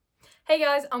Hey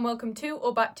guys, and welcome to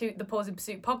or back to the Pause in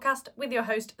Pursuit podcast with your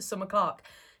host, Summer Clark.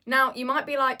 Now, you might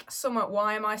be like, Summer,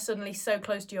 why am I suddenly so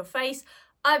close to your face?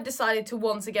 I've decided to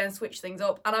once again switch things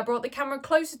up, and I brought the camera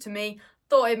closer to me,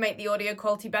 thought it'd make the audio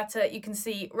quality better. You can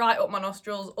see right up my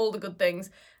nostrils, all the good things.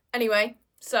 Anyway,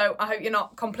 so I hope you're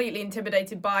not completely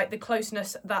intimidated by the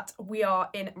closeness that we are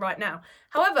in right now.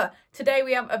 However, today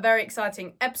we have a very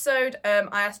exciting episode.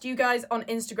 I asked you guys on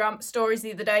Instagram stories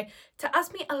the other day to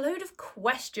ask me a load of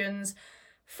questions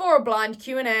for a blind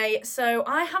Q&A. So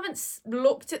I haven't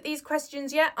looked at these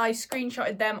questions yet. I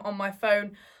screenshotted them on my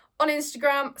phone on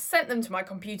Instagram, sent them to my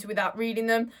computer without reading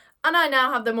them, and I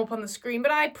now have them up on the screen,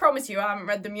 but I promise you I haven't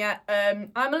read them yet.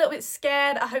 I'm a little bit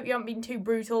scared. I hope you haven't been too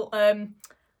brutal.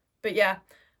 But yeah,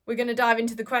 we're going to dive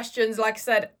into the questions. Like I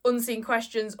said, unseen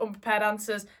questions, unprepared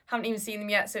answers. Haven't even seen them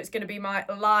yet, so it's going to be my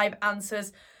live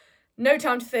answers. No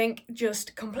time to think,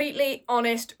 just completely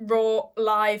honest, raw,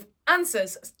 live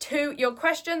answers to your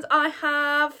questions. I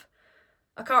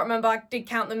can't remember, I did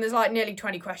count them. There's like nearly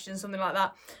 20 questions, something like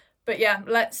that. But yeah,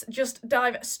 let's just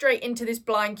dive straight into this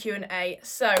blind Q&A.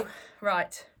 So,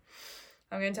 right,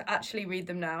 I'm going to actually read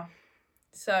them now.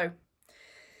 So,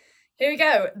 here we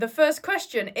go. The first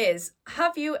question is,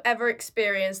 have you ever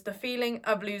experienced the feeling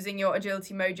of losing your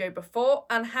agility mojo before,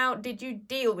 and how did you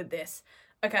deal with this?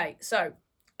 Okay, so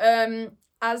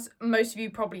as most of you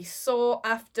probably saw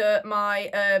after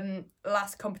my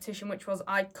last competition, which was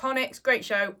Iconics, great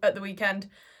show at the weekend,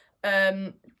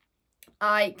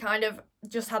 I kind of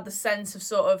just had the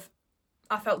sense of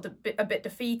I felt a bit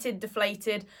defeated,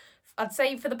 deflated. I'd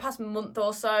say for the past month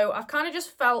or so, I've kind of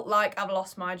just felt like I've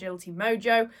lost my agility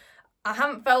mojo. I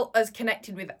haven't felt as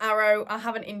connected with Arrow. I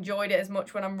haven't enjoyed it as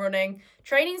much when I'm running.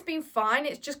 Training's been fine.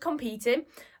 It's just competing.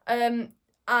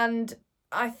 And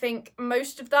I think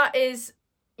most of that is,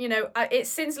 it's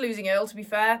since losing Earl, to be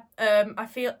fair. I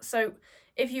feel so.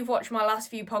 If you've watched my last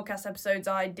few podcast episodes,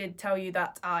 I did tell you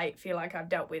that I feel like I've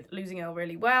dealt with losing Earl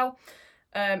really well,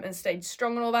 and stayed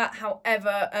strong and all that.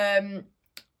 However,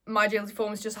 my agility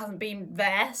performance just hasn't been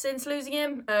there since losing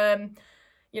him.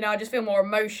 I just feel more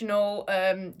emotional,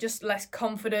 just less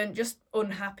confident, just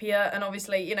unhappier. And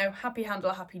obviously, happy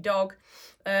handler, happy dog.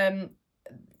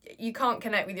 You can't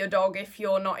connect with your dog if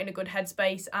you're not in a good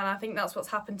headspace. And I think that's what's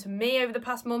happened to me over the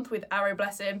past month with Arrow,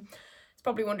 bless him. He's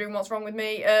probably wondering what's wrong with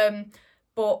me.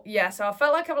 But yeah, so I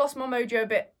felt like I've lost my mojo a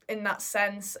bit in that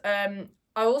sense. I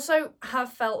also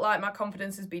have felt like my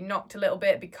confidence has been knocked a little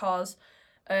bit because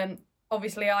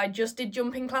obviously I just did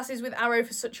jumping classes with Arrow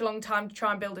for such a long time to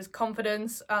try and build his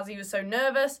confidence as he was so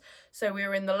nervous. So we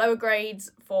were in the lower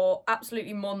grades for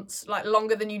absolutely months, like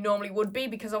longer than you normally would be,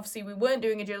 because obviously we weren't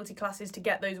doing agility classes to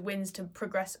get those wins to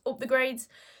progress up the grades.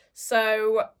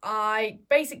 So I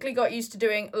basically got used to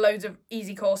doing loads of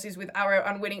easy courses with Arrow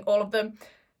and winning all of them,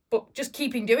 but just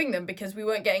keeping doing them because we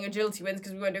weren't getting agility wins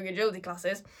because we weren't doing agility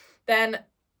classes. Then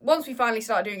once we finally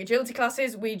started doing agility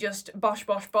classes, we just bosh,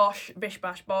 bosh, bosh, bish,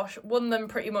 bash, bosh, won them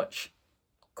pretty much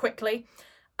quickly.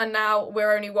 And now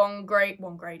we're only one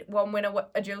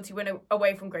agility winner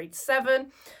away from grade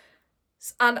 7.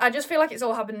 And I just feel like it's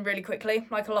all happened really quickly.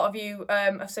 Like a lot of you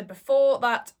have said before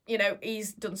that,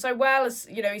 he's done so well, as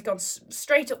he's gone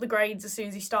straight up the grades as soon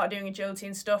as he started doing agility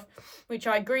and stuff, which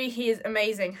I agree, he is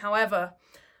amazing. However,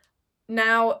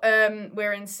 now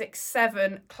we're in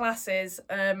 6-7 classes.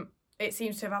 It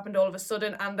seems to have happened all of a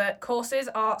sudden, and the courses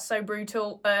are so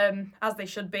brutal, as they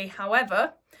should be.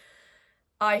 However,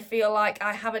 I feel like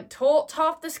I haven't taught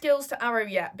half the skills to Arrow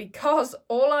yet, because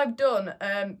all I've done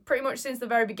pretty much since the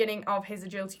very beginning of his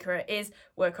agility career is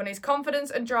work on his confidence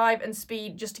and drive and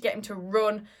speed just to get him to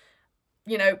run,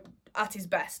 at his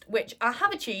best, which I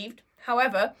have achieved.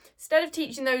 However, instead of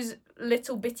teaching those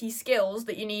little bitty skills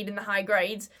that you need in the high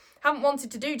grades, haven't wanted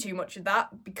to do too much of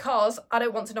that because I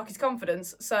don't want to knock his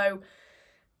confidence. So,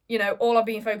 all I've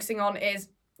been focusing on is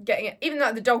getting it. Even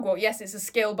like the dog walk, yes, it's a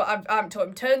skill, but I haven't taught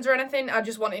him turns or anything. I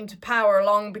just want him to power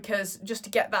along, because just to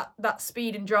get that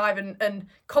speed and drive and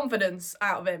confidence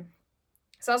out of him.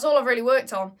 So that's all I've really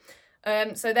worked on.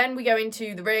 So then we go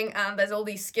into the ring, and there's all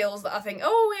these skills that I think,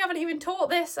 we haven't even taught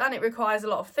this, and it requires a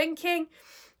lot of thinking.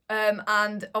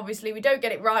 And obviously we don't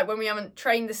get it right when we haven't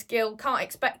trained the skill, can't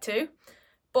expect to.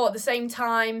 But at the same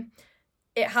time,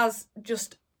 it has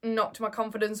just knocked my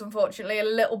confidence, unfortunately, a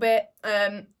little bit.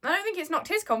 I don't think it's knocked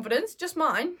his confidence, just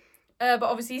mine. But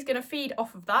obviously he's going to feed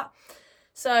off of that.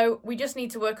 So we just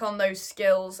need to work on those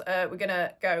skills. We're going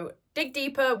to go dig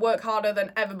deeper, work harder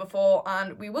than ever before,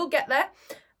 and we will get there.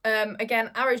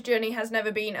 Again, Arrow's journey has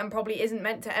never been, and probably isn't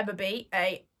meant to ever be,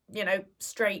 a,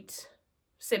 straight,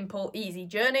 simple, easy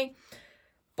journey.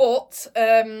 But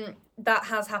that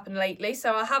has happened lately.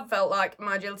 So I have felt like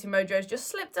my agility mojo's just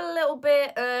slipped a little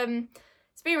bit.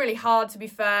 It's been really hard, to be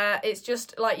fair. It's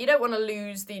just like you don't want to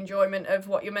lose the enjoyment of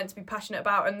what you're meant to be passionate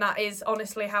about, and that is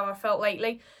honestly how I felt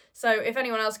lately. So if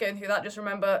anyone else going through that, just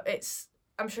remember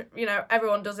I'm sure, you know,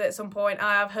 everyone does it at some point.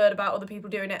 I have heard about other people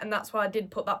doing it, and that's why I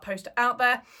did put that poster out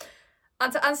there.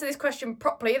 And to answer this question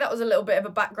properly, that was a little bit of a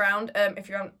background, if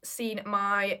you haven't seen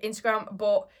my Instagram.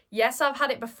 But yes, I've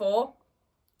had it before.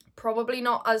 Probably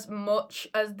not as much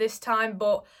as this time,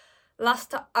 but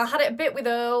last time I had it a bit with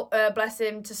Earl, bless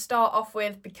him, to start off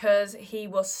with, because he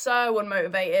was so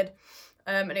unmotivated,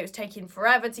 and it was taking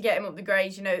forever to get him up the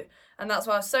grades, you know, and that's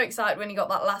why I was so excited when he got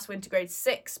that last win to grade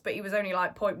 6, but he was only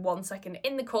like 0.1 second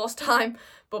in the course time.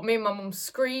 But me and my mum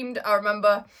screamed. I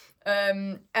remember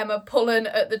Emma Pullen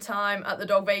at the time at the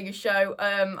Dog Vegas show.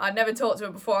 I'd never talked to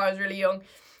her before, I was really young.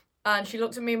 And she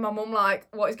looked at me and my mum like,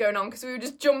 what is going on? Because we were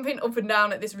just jumping up and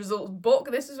down at this results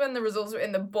book. This is when the results were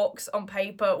in the books on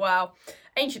paper. Wow.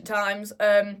 Ancient times.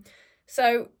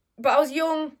 But I was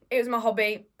young. It was my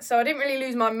hobby. So I didn't really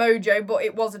lose my mojo, but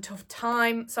it was a tough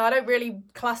time. So I don't really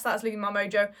class that as losing my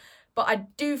mojo. But I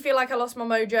do feel like I lost my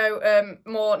mojo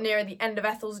more near the end of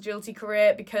Ethel's agility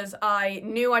career, because I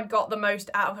knew I'd got the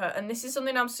most out of her. And this is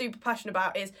something I'm super passionate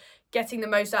about, is getting the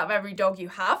most out of every dog you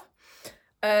have.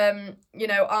 You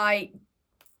know, I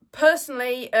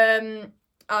personally,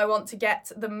 I want to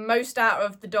get the most out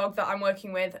of the dog that I'm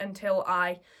working with until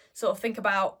I sort of think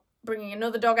about bringing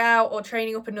another dog out or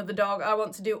training up another dog. I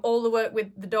want to do all the work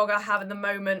with the dog I have in the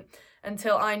moment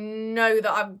until I know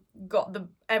that I've got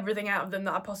everything out of them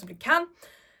that I possibly can,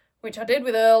 which I did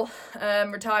with Earl.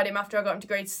 Retired him after I got him to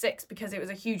grade 6 because it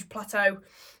was a huge plateau.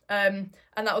 And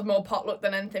that was more potluck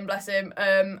than anything, bless him.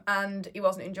 And he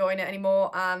wasn't enjoying it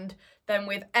anymore. And then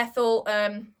with Ethel,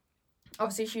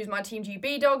 obviously she was my Team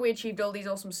GB dog. We achieved all these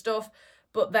awesome stuff.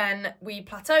 But then we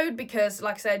plateaued because,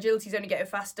 like I said, agility's only getting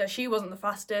faster. She wasn't the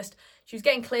fastest. She was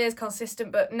getting clears,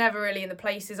 consistent, but never really in the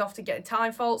places, often getting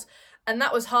time faults. And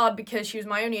that was hard because she was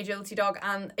my only agility dog,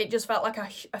 and it just felt like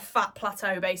a fat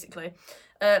plateau, basically.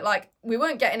 Like, we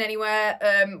weren't getting anywhere.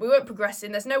 We weren't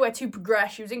progressing. There's nowhere to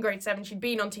progress. She was in grade 7. She'd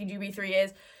been on Team GB 3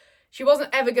 years. She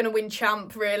wasn't ever going to win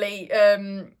champ, really,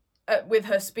 with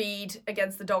her speed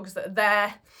against the dogs that are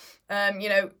there. You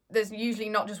know, there's usually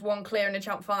not just one clear in a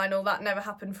champ final. That never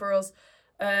happened for us.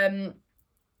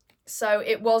 So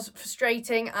it was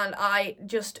frustrating, and I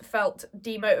just felt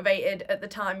demotivated at the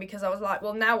time because I was like,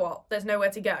 well, now what? There's nowhere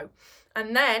to go.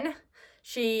 And then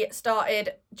she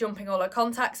started jumping all her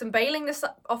contacts and bailing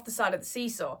off the side of the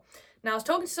seesaw. Now, I was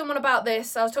talking to someone about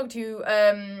this. I was talking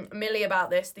to Millie about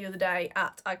this the other day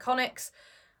at Iconics.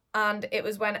 And it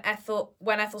was when Ethel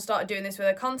started doing this with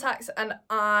her contacts, and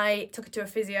I took her to a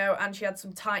physio, and she had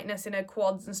some tightness in her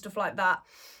quads and stuff like that.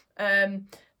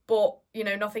 But, you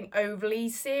know, nothing overly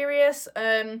serious.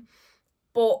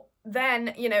 But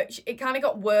then, you know, it kind of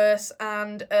got worse,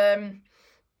 and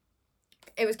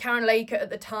it was Karen Laker at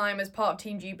the time as part of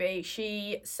Team GB.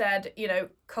 She said, you know,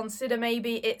 consider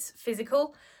maybe it's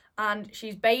physical, and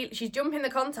she's jumping the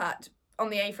contact on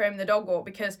the A-frame in the dog walk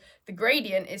because the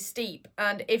gradient is steep,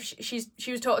 and if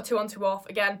she was taught a 2-on 2-off,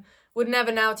 again, would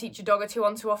never now teach a dog a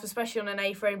 2-on 2-off, especially on an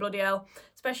A-frame, bloody hell,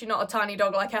 especially not a tiny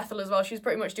dog like Ethel as well. She was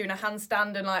pretty much doing a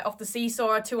handstand and like off the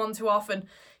seesaw, a 2-on 2-off, and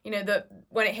you know,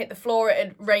 when it hit the floor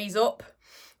it'd raise up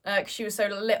because she was so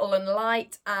little and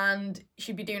light, and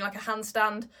she'd be doing like a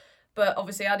handstand. But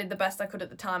obviously I did the best I could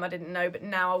at the time. I didn't know, but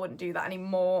now I wouldn't do that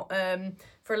anymore.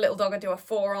 For a little dog I do a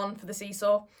 4-on for the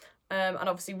seesaw. And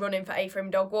obviously running for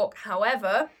A-frame dog walk.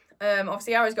 However,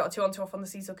 obviously Harry's got a 2-on 2-off on the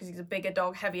seesaw because he's a bigger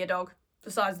dog, heavier dog,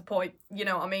 besides the point, you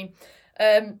know what I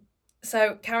mean.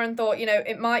 So Karen thought, you know,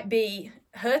 it might be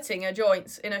hurting her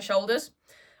joints in her shoulders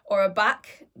or her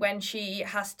back when she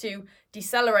has to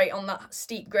decelerate on that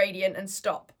steep gradient and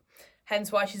stop. Hence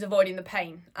why she's avoiding the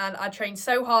pain. And I trained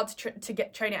so hard to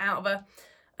train it out of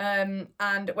her.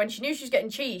 And when she knew she was getting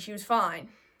cheese, she was fine.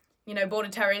 You know, Border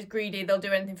Terriers, greedy, they'll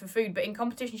do anything for food. But in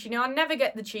competition, she knew I never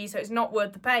get the cheese, so it's not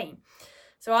worth the pain.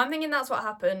 So I'm thinking that's what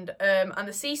happened. And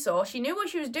the seesaw, she knew what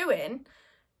she was doing.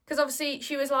 Because obviously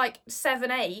she was like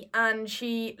 7, 8. And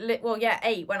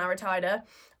 8 when I retired her.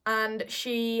 And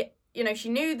she, you know, she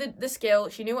knew the skill.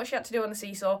 She knew what she had to do on the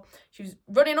seesaw. She was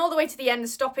running all the way to the end,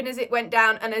 stopping as it went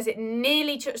down. And as it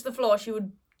nearly touched the floor, she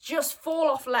would just fall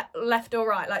off left or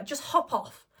right. Like, just hop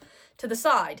off to the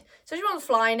side. So she wasn't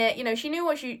flying it, you know, she knew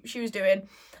what she was doing,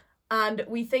 and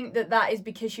we think that is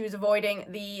because she was avoiding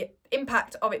the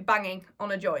impact of it banging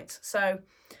on her joints. So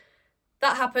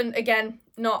that happened again.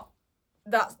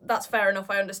 That's fair enough,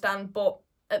 I understand, but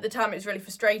at the time it was really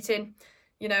frustrating.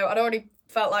 You know, I'd already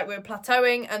felt like we were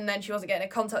plateauing, and then she wasn't getting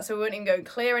a contact, so we weren't even going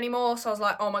clear anymore. So I was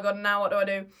like, oh my God, now what do I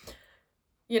do?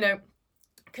 You know,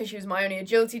 because she was my only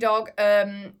agility dog.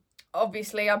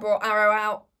 Obviously I brought Arrow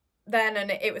out then, and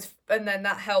then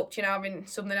that helped, you know, having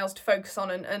something else to focus on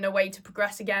and a way to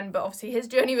progress again. But obviously his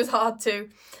journey was hard too.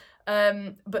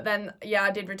 But then, yeah,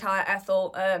 I did retire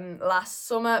Ethel last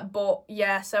summer. But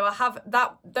yeah, so I have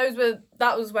that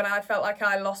was when I felt like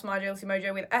I lost my agility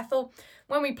mojo with Ethel,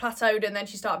 when we plateaued, and then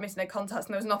she started missing her contacts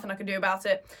and there was nothing I could do about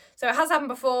it. So it has happened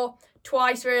before,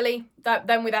 twice really,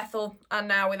 then with Ethel and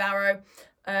now with Arrow.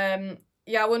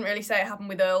 Yeah, I wouldn't really say it happened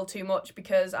with Earl too much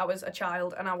because I was a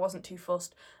child and I wasn't too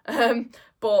fussed.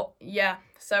 But yeah,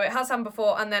 so it has happened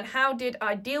before. And then how did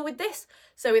I deal with this?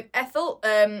 So with Ethel,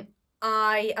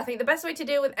 I think the best way to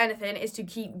deal with anything is to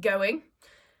keep going,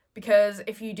 because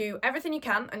if you do everything you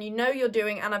can and you know you're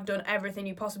doing, and I've done everything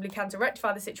you possibly can to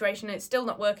rectify the situation and it's still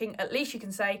not working, at least you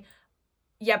can say,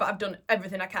 yeah, but I've done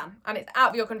everything I can and it's out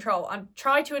of your control. And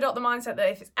try to adopt the mindset that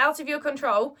if it's out of your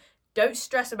control, don't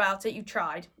stress about it, you've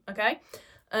tried, okay?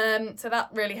 So that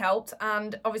really helped.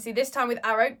 And obviously this time with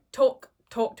Arrow, talk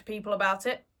to people about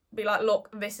it. Be like, look,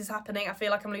 this is happening. I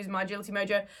feel like I'm losing my agility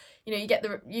mojo. You know,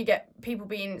 you get people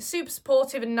being super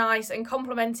supportive and nice and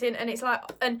complimenting, and it's like,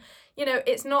 and you know,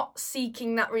 it's not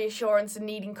seeking that reassurance and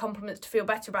needing compliments to feel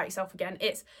better about yourself again.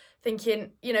 It's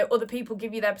thinking, you know, other people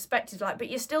give you their perspectives, like, but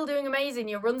you're still doing amazing.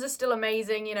 Your runs are still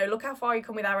amazing. You know, look how far you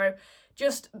come with Arrow.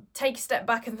 Just take a step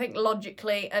back and think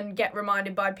logically, and get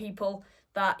reminded by people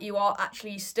that you are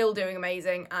actually still doing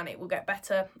amazing, and it will get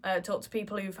better. Talk to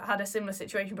people who've had a similar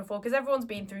situation before, because everyone's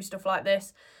been through stuff like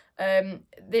this.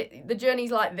 The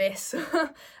journey's like this.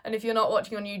 And if you're not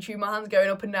watching on YouTube, my hand's going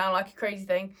up and down like a crazy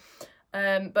thing.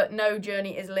 But no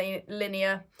journey is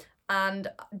linear. And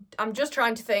I'm just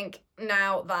trying to think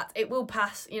now that it will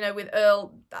pass. You know, with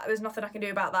Earl, there's nothing I can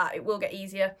do about that. It will get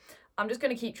easier. I'm just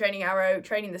going to keep training Arrow,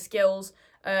 training the skills,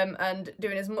 and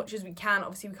doing as much as we can.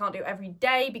 Obviously, we can't do it every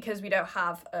day because we don't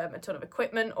have a ton of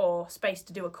equipment or space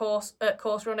to do a course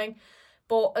running.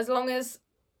 But as long as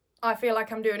I feel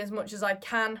like I'm doing as much as I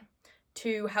can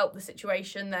to help the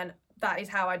situation, then that is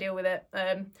how I deal with it.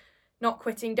 Not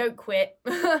quitting, don't quit.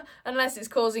 unless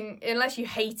you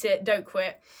hate it, don't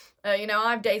quit. You know,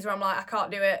 I have days where I'm like, I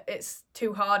can't do it. It's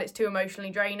too hard. It's too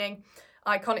emotionally draining.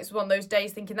 Iconics was one of those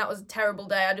days thinking that was a terrible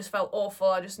day. I just felt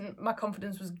awful. My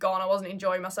confidence was gone. I wasn't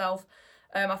enjoying myself.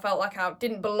 I felt like I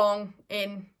didn't belong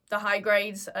in the high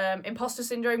grades. Imposter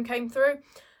syndrome came through.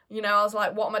 You know, I was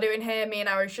like, what am I doing here? Me and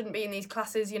Arrow shouldn't be in these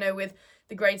classes, you know, with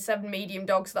the grade 7 medium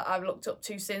dogs that I've looked up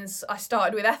to since I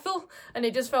started with Ethel. And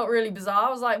it just felt really bizarre.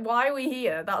 I was like, why are we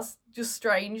here? That's just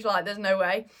strange. Like, there's no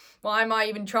way. Why am I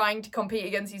even trying to compete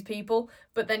against these people?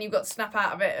 But then you've got to snap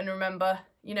out of it and remember,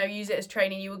 you know, use it as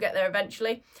training. You will get there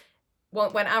eventually.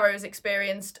 When Arrow is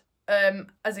experienced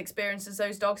as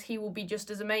those dogs, he will be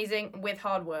just as amazing with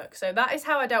hard work. So that is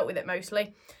how I dealt with it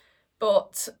mostly.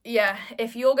 But yeah,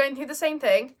 if you're going through the same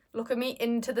thing, look at me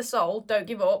into the soul. Don't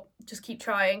give up. Just keep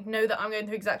trying. Know that I'm going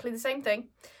through exactly the same thing.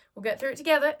 We'll get through it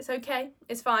together. It's okay.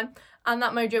 It's fine. And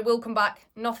that mojo will come back.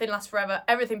 Nothing lasts forever.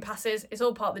 Everything passes. It's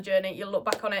all part of the journey. You'll look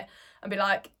back on it and be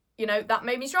like, you know, that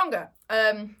made me stronger.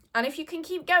 And if you can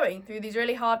keep going through these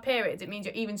really hard periods, it means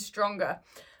you're even stronger.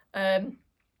 You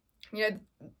know,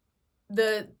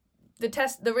 the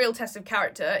real test of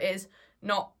character is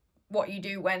not what you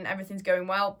do when everything's going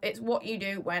well. It's what you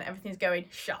do when everything's going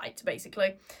shite,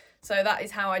 basically. So that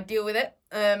is how I deal with it.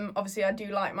 Obviously, I do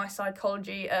like my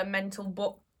psychology, mental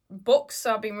books.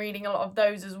 So I've been reading a lot of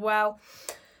those as well.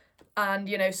 And,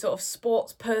 you know, sort of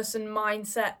sports person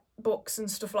mindset books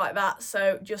and stuff like that.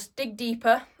 So just dig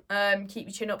deeper, keep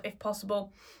your chin up if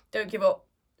possible. Don't give up.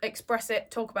 Express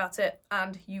it, talk about it,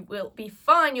 and you will be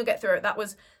fine. You'll get through it. That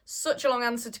was such a long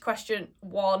answer to question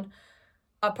 1.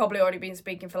 I've probably already been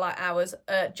speaking for like hours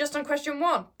just on question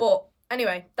 1. But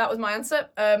anyway, that was my answer.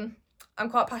 I'm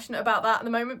quite passionate about that at the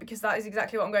moment because that is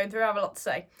exactly what I'm going through. I have a lot to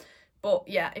say. But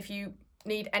yeah, if you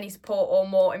need any support or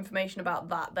more information about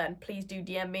that, then please do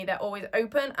DM me. They're always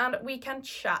open and we can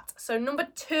chat. So number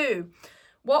 2,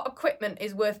 what equipment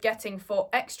is worth getting for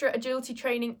extra agility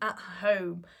training at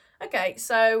home? Okay,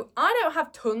 so I don't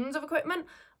have tons of equipment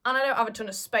and I don't have a ton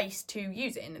of space to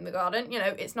use it in the garden. You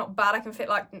know, it's not bad. I can fit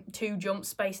like 2 jumps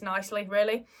spaced nicely,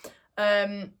 really.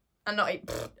 And not,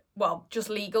 well, just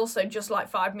legal, so just like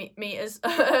 5 meters.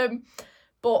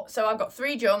 But so I've got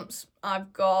 3 jumps.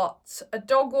 I've got a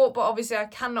dog walk, but obviously I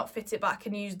cannot fit it back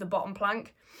and use the bottom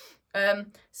plank.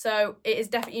 So it is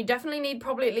you definitely need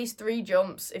probably at least 3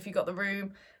 jumps if you've got the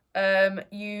room.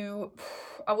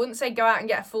 I wouldn't say go out and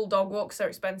get a full dog walk, so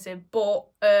expensive, but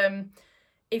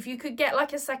if you could get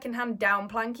like a secondhand down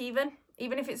plank, even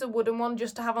even if it's a wooden one,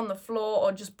 just to have on the floor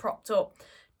or just propped up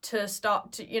to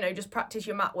start to, just practice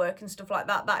your mat work and stuff like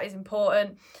that. That is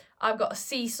important. I've got a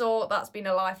seesaw. That's been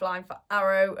a lifeline for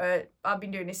Arrow. I've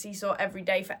been doing a seesaw every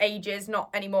day for ages. Not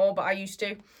anymore, but I used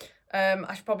to.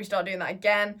 I should probably start doing that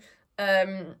again.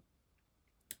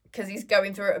 Because he's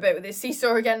going through it a bit with his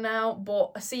seesaw again now.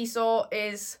 But a seesaw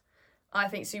is, I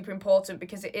think, super important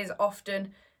because it is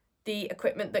often the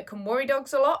equipment that can worry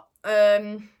dogs a lot.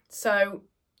 So,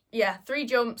 yeah, 3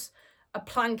 jumps, a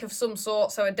plank of some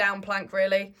sort, so a down plank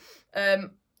really.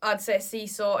 I'd say a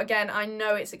seesaw. Again, I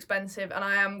know it's expensive and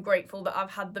I am grateful that I've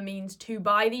had the means to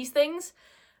buy these things.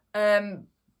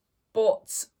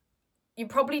 But you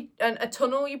probably, a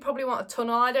tunnel, you probably want a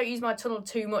tunnel. I don't use my tunnel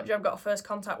too much. I've got a first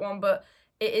contact one, but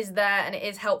it is there and it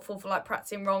is helpful for like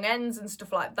practicing wrong ends and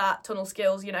stuff like that. Tunnel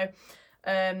skills,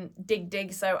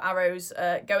 dig, so arrows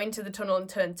go into the tunnel and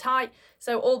turn tight.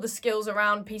 So all the skills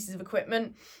around pieces of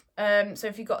equipment. So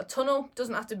if you've got a tunnel,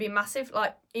 doesn't have to be massive,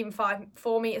 like even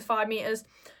 4 meters, 5 meters.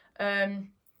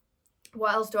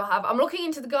 What else do I have? I'm looking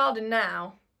into the garden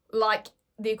now, like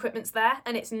the equipment's there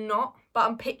and it's not, but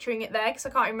I'm picturing it there because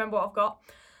I can't remember what I've got.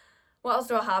 What else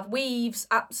do I have? Weaves,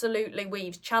 absolutely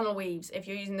weaves. Channel weaves, if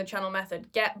you're using the channel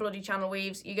method. Get bloody channel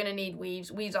weaves. You're going to need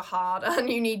weaves. Weaves are hard and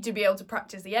you need to be able to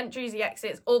practice the entries, the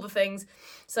exits, all the things.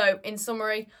 So in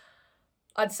summary,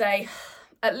 I'd say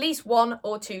at least 1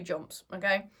 or 2 jumps,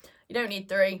 okay? You don't need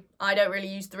 3. I don't really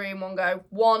use 3 in one go.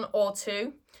 1 or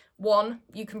 2. 1,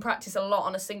 you can practice a lot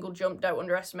on a single jump. Don't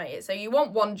underestimate it. So you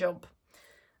want 1 jump.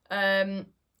 2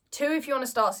 if you want to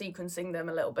start sequencing them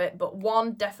a little bit, but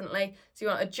 1 definitely. So you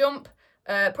want a jump,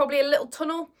 probably a little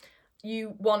tunnel.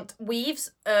 You want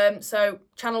weaves, so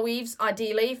channel weaves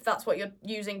ideally, if that's what you're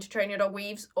using to train your dog,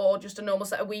 weaves, or just a normal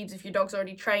set of weaves if your dog's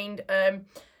already trained.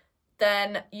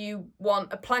 Then you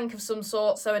want a plank of some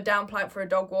sort, so a down plank for a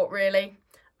dog walk really,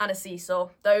 and a seesaw.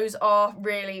 Those are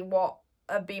really what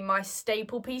have been my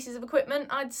staple pieces of equipment,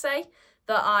 I'd say,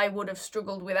 that I would have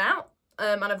struggled without.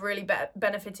 And have really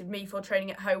benefited me for training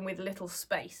at home with little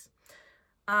space.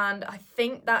 And I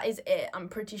think that is it. I'm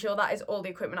pretty sure that is all the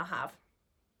equipment I have.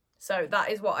 So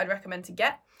that is what I'd recommend to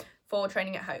get for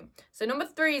training at home. So number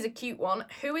 3 is a cute one.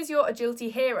 Who is your agility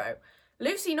hero?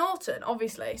 Lucy Norton,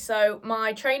 obviously. So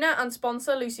my trainer and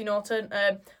sponsor, Lucy Norton,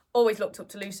 always looked up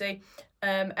to Lucy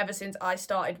ever since I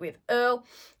started with Earl.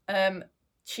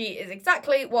 She is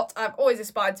exactly what I've always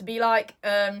aspired to be like.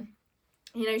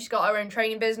 She's got her own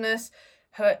training business.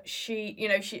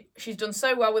 She's done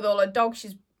so well with all her dogs.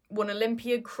 She's won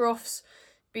Olympiad, Crufts,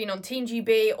 been on Team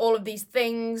GB, all of these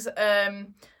things.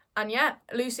 And yeah,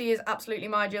 Lucy is absolutely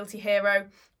my agility hero.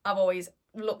 I've always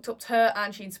looked up to her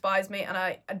and she inspires me and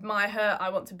I admire her. I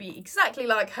want to be exactly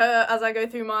like her as I go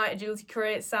through my agility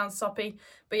career. It sounds soppy,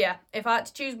 but yeah, if I had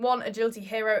to choose one agility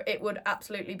hero, it would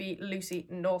absolutely be Lucy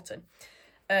Norton.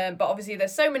 But obviously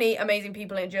there's so many amazing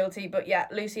people in agility, but yeah,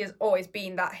 Lucy has always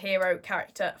been that hero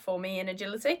character for me in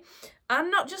agility.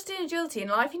 And not just in agility, in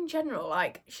life in general.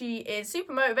 Like, she is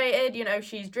super motivated,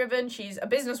 she's driven, she's a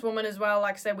businesswoman as well,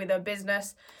 like I said, with her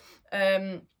business.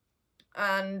 And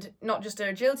not just her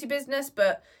agility business,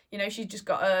 but, she's just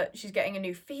she's getting a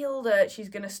new field, she's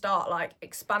going to start, like,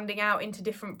 expanding out into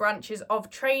different branches of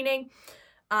training.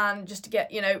 And just to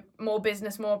get, more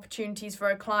business, more opportunities for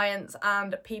her clients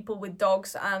and people with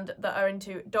dogs and that are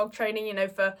into dog training,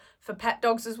 for pet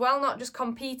dogs as well, not just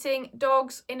competing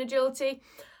dogs in agility.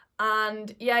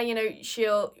 And yeah,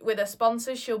 she'll, with her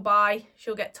sponsors, she'll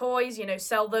get toys,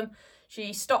 sell them.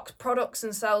 She stocks products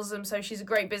and sells them. So she's a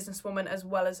great businesswoman as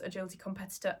well as agility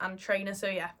competitor and trainer. So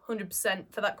yeah,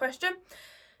 100% for that question.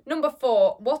 Number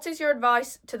 4, what is your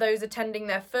advice to those attending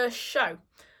their first show?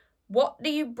 What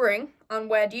do you bring and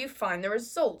where do you find the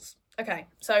results? Okay,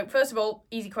 so first of all,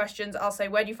 easy questions. I'll say,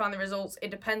 where do you find the results?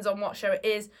 It depends on what show it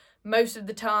is. Most of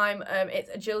the time, it's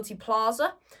Agility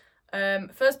Plaza.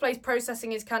 First Place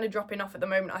Processing is kind of dropping off at the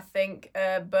moment, I think,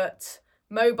 but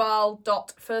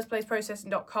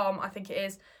mobile.firstplaceprocessing.com, I think it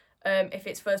is. If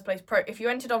it's if you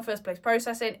entered on First Place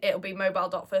Processing, it'll be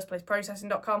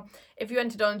mobile.firstplaceprocessing.com. If you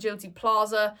entered on Agility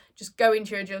Plaza, just go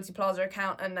into your Agility Plaza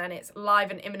account and then it's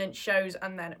live and imminent shows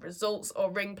and then results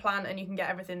or ring plan and you can get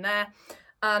everything there.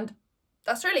 And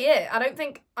that's really it. I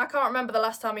can't remember the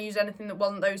last time I used anything that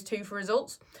wasn't those 2 for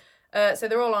results. So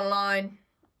they're all online.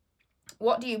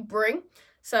 What do you bring?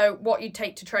 So what you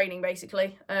take to training,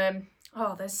 basically.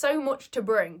 There's so much to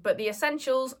bring, but the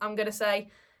essentials, I'm going to say,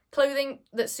 clothing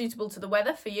that's suitable to the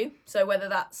weather for you. So whether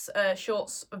that's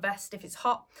shorts, a vest if it's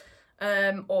hot,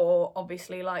 or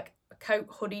obviously like a coat,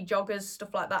 hoodie, joggers,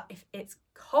 stuff like that. If it's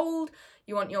cold,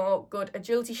 you want your good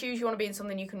agility shoes. You want to be in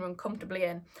something you can run comfortably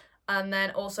in. And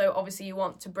then also, obviously, you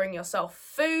want to bring yourself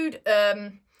food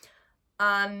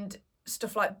and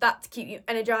stuff like that to keep you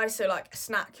energized. So like a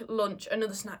snack, lunch,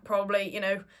 another snack probably,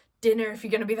 dinner if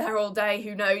you're going to be there all day.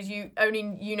 Who knows? You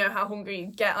know how hungry you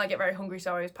get. I get very hungry,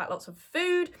 so I always pack lots of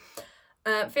food.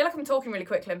 I feel like I'm talking really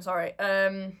quickly, I'm sorry.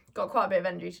 Got quite a bit of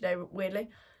energy today, weirdly.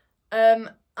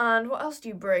 And what else do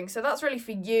you bring? So that's really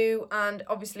for you, and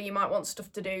obviously you might want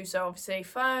stuff to do. So obviously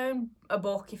phone, a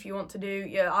book if you want to do.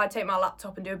 Yeah, I take my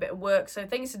laptop and do a bit of work. So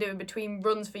things to do in between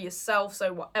runs for yourself.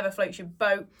 So whatever floats your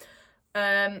boat.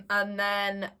 And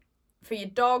then for your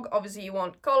dog, obviously you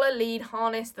want collar, lead,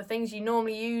 harness, the things you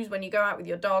normally use when you go out with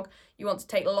your dog. You want to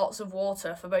take lots of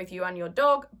water for both you and your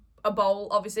dog. A bowl,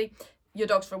 obviously. Your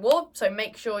dog's reward. So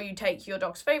make sure you take your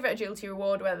dog's favourite agility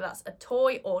reward, whether that's a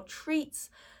toy or treats.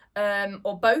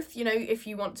 Or both, if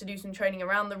you want to do some training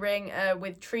around the ring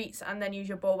with treats and then use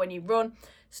your ball when you run,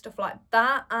 stuff like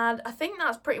that. And I think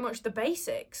that's pretty much the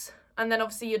basics. And then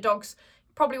obviously your dog's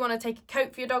probably want to take a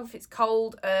coat for your dog if it's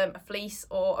cold, a fleece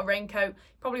or a raincoat.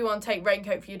 You probably want to take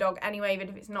raincoat for your dog anyway, even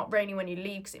if it's not raining when you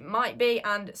leave, because it might be,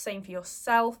 and same for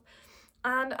yourself.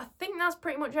 And I think that's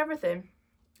pretty much everything.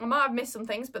 I might have missed some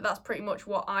things, but that's pretty much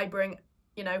what I bring.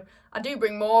 I do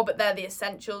bring more, but they're the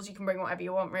essentials. You can bring whatever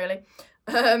you want, really.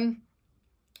 And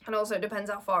also it depends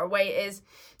how far away it is.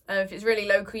 If it's really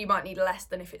local, you might need less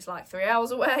than if it's like 3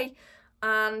 hours away.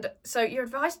 And so your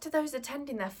advice to those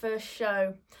attending their first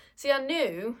show. See, I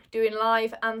knew doing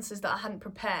live answers that I hadn't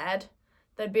prepared,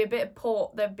 there'd be a bit of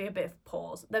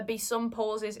pause. There'd be some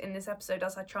pauses in this episode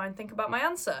as I try and think about my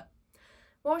answer.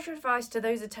 What's your advice to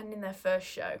those attending their first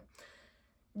show?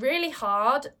 Really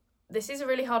hard. This is a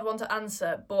really hard one to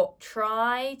answer, but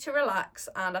try to relax.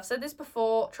 And I've said this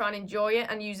before, try and enjoy it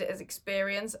and use it as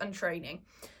experience and training.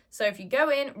 So if you go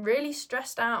in really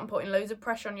stressed out and putting loads of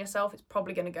pressure on yourself, it's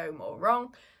probably going to go more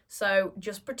wrong. So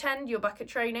just pretend you're back at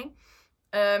training.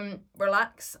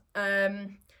 Relax.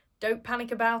 Don't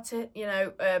panic about it.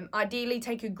 Ideally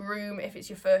take a groom if it's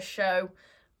your first show.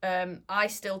 I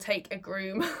still take a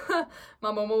groom.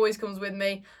 My mum always comes with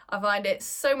me. I find it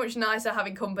so much nicer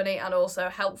having company and also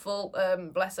helpful.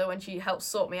 Bless her, when she helps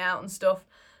sort me out and stuff.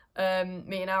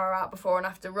 Me and her are out before and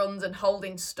after runs and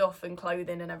holding stuff and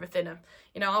clothing and everything. And,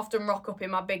 I often rock up in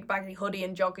my big baggy hoodie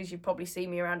and joggers. You've probably seen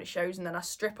me around at shows, and then I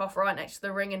strip off right next to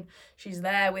the ring and she's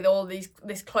there with all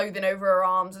this clothing over her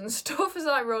arms and stuff as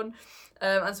I run.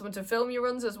 And someone to film your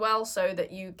runs as well, so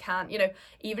that you can,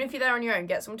 even if you're there on your own,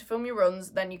 get someone to film your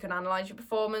runs, then you can analyse your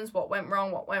performance, what went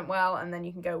wrong, what went well, and then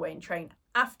you can go away and train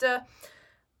after.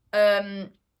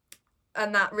 And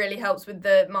that really helps with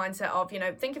the mindset of,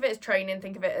 think of it as training,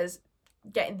 think of it as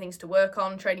getting things to work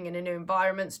on, training in a new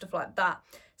environment, stuff like that.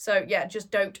 So yeah, just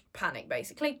don't panic,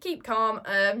 basically. Keep calm.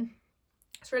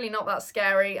 It's really not that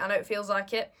scary. I know it feels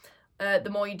like it. The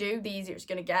more you do, the easier it's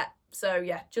going to get. So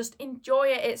yeah, just enjoy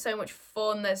it. It's so much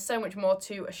fun. There's so much more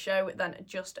to a show than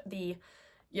just the,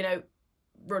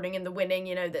 running and the winning.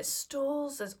 There's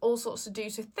stalls, there's all sorts to do.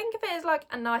 So think of it as like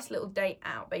a nice little day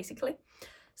out, basically.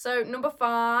 So number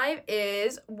 5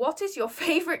 is, what is your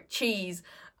favourite cheese?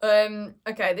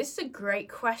 Okay, this is a great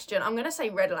question. I'm going to say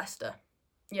Red Leicester.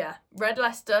 Yeah, Red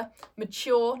Leicester,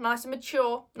 mature, nice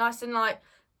and like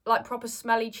proper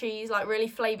smelly cheese, like really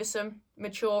flavoursome,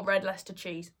 mature Red Leicester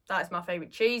cheese. That is my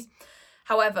favourite cheese.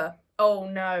 However,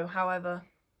 I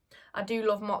do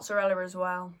love mozzarella as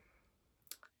well.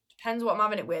 Depends what I'm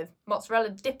having it with. Mozzarella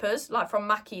dippers, like from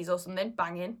Mackey's or something,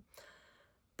 banging.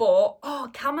 But,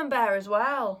 camembert as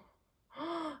well.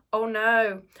 Oh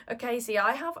no. Okay, see,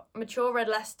 I have mature Red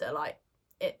Leicester, like,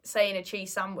 say in a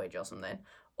cheese sandwich or something.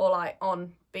 Or like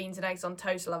on beans and eggs on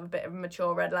toast, I'll have a bit of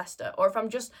mature Red Leicester. Or if I'm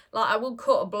just, I will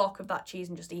cut a block of that cheese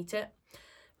and just eat it.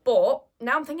 But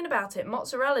now I'm thinking about it,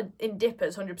 mozzarella in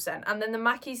dippers, 100%. And then the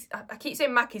Mackey's, I keep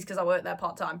saying Mackey's because I work there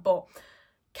part-time, but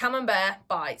camembert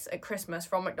bites at Christmas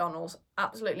from McDonald's,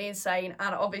 absolutely insane.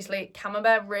 And obviously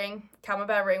camembert ring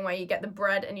where you get the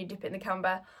bread and you dip it in the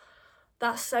camembert.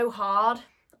 That's so hard.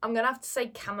 I'm going to have to say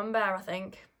camembert, I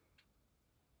think.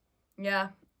 Yeah,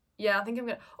 I think I'm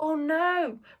going to... Oh,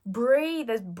 no! Brie.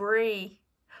 There's brie.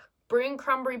 Brie and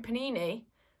cranberry panini.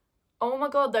 Oh, my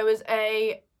God. There was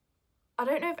a... I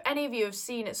don't know if any of you have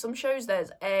seen it. Some shows there's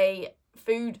a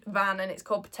food van and it's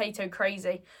called Potato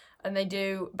Crazy. And they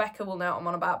do... Becca will know what I'm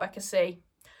on about. Becca C.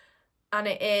 And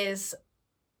it is...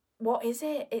 What is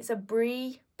it? It's a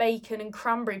brie, bacon and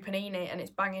cranberry panini. And it's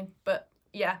banging. But,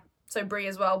 yeah. So brie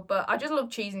as well. But I just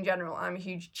love cheese in general. I'm a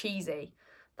huge cheesy.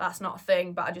 That's not a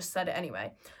thing, but I just said it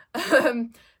anyway.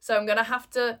 So I'm going to have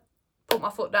to put my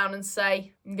foot down and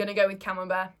say I'm going to go with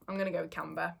camembert.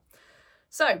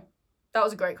 So That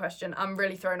was a great question. I'm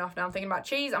really thrown off now. I'm thinking about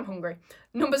cheese. I'm hungry.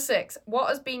 Number 6. What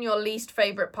has been your least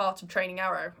favourite part of training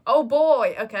Arrow? Oh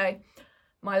boy. Okay.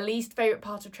 My least favourite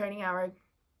part of training Arrow.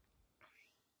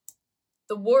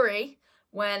 The worry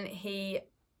when he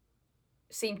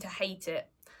seemed to hate it,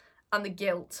 and the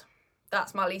guilt.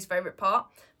 That's my least favourite part.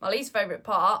 My least favourite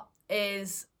part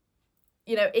is,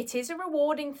 it is a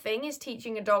rewarding thing, is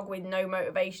teaching a dog with no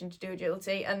motivation to do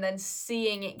agility and then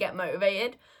seeing it get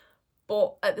motivated.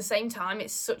 But at the same time,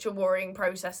 it's such a worrying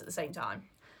process at the same time.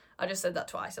 I just said that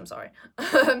twice, I'm sorry.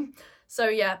 So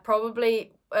yeah,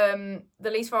 probably my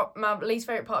least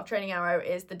favourite part of training Arrow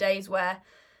is the days where,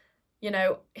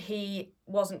 he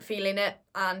wasn't feeling it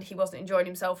and he wasn't enjoying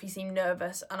himself. He seemed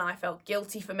nervous and I felt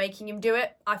guilty for making him do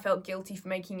it. I felt guilty for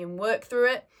making him work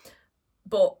through it.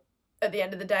 But at the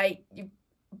end of the day,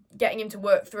 getting him to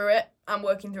work through it and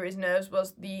working through his nerves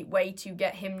was the way to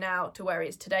get him now to where he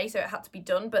is today. So it had to be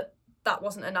done, but that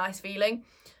wasn't a nice feeling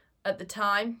at the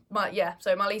time.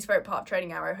 So my least favourite part of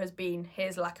training Arrow has been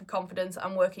his lack of confidence,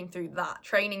 and working through that.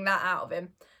 Training that out of him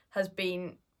has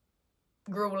been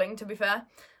gruelling, to be fair.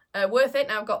 Worth it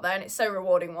now I've got there, and it's so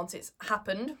rewarding once it's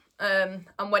happened. And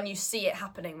when you see it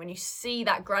happening, when you see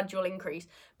that gradual increase.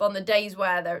 But on the days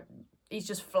where he's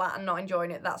just flat and not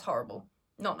enjoying it, that's horrible.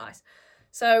 Not nice.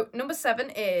 So number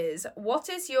 7 is, what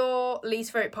is your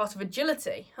least favourite part of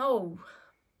agility? Oh,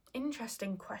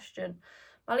 interesting question.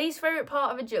 My least favourite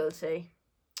part of agility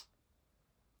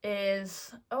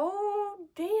is, oh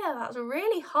dear, that's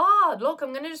really hard. Look,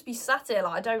 I'm going to just be sat here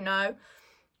like I don't know,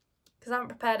 because I haven't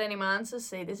prepared any of my answers.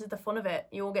 See, this is the fun of it.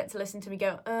 You all get to listen to me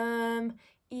go, I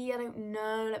don't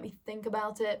know, let me think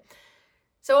about it.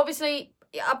 So obviously,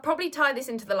 I'll probably tie this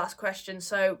into the last question.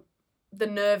 So the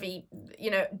nervy,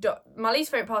 my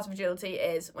least favourite part of agility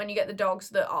is when you get the dogs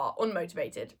that are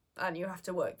unmotivated and you have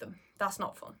to work them. That's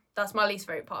not fun. That's my least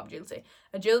favourite part of agility.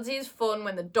 Agility is fun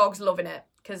when the dog's loving it,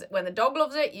 because when the dog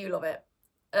loves it, you love it.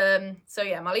 So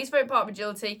yeah, my least favourite part of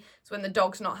agility is when the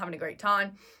dog's not having a great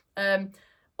time.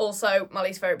 Also, my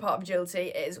least favourite part of agility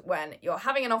is when you're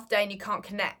having an off day and you can't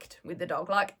connect with the dog.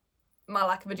 Like my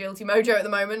lack of agility mojo at the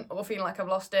moment, or feeling like I've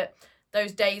lost it.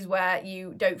 Those days where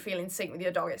you don't feel in sync with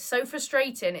your dog. It's so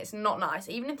frustrating. It's not nice.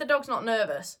 Even if the dog's not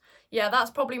nervous. Yeah,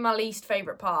 that's probably my least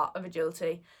favourite part of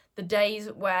agility. The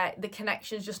days where the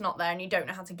connection's just not there and you don't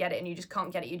know how to get it and you just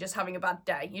can't get it. You're just having a bad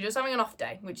day. You're just having an off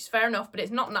day, which is fair enough, but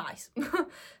it's not nice.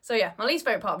 So yeah, my least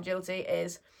favourite part of agility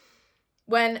is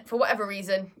when, for whatever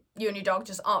reason, you and your dog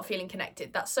just aren't feeling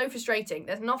connected. That's so frustrating.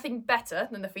 There's nothing better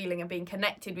than the feeling of being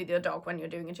connected with your dog when you're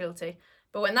doing agility.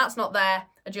 But when that's not there,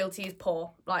 agility is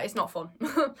poor. Like, it's not fun,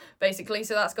 basically.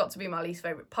 So that's got to be my least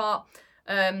favourite part.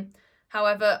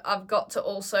 However, I've got to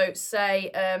also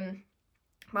say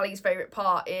my least favourite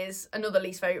part is another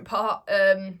least favourite part.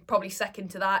 Probably second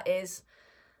to that is,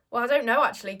 well, I don't know,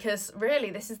 actually, because really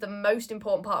this is the most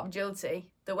important part of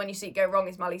agility, that when you see it go wrong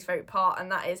is my least favourite part, and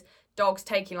that is dogs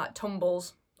taking, like,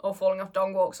 tumbles or falling off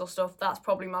dog walks or stuff. That's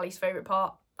probably my least favourite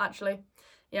part, actually.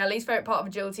 Yeah, least favourite part of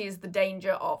agility is the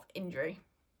danger of injury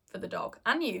for the dog,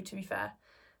 and you, to be fair.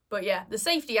 But yeah, the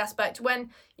safety aspect,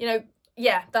 when,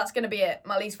 that's going to be it.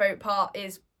 My least favourite part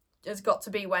has got to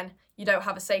be when you don't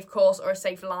have a safe course or a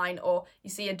safe line, or you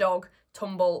see a dog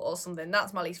tumble or something.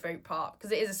 That's my least favourite part,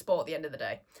 because it is a sport at the end of the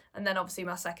day. And then obviously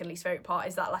my second least favourite part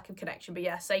is that lack of connection. But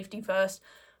yeah, safety first.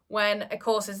 When a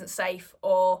course isn't safe,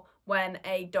 or when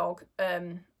a dog,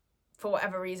 for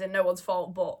whatever reason, no one's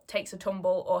fault, but takes a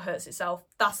tumble or hurts itself,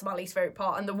 that's my least favourite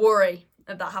part. And the worry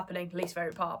of that happening, least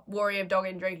favourite part. Worry of dog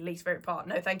injury, least favourite part.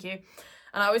 No, thank you.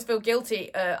 And I always feel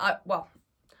guilty.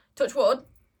 Touch wood.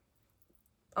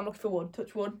 I'm looking for wood.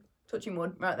 Touch wood. Touching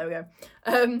wood. Right, there we go.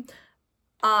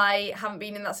 I haven't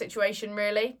been in that situation,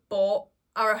 really, but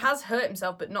Arrow has hurt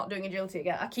himself, but not doing agility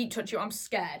again. I keep touching. I'm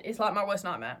scared. It's like my worst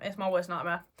nightmare. It's my worst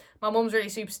nightmare. My mum's really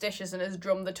superstitious and has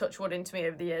drummed the touch wood into me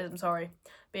over the years. I'm sorry,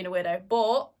 being a weirdo.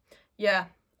 But yeah,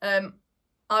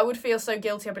 I would feel so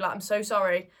guilty. I'd be like, I'm so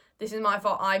sorry. This is my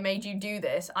fault. I made you do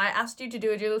this. I asked you to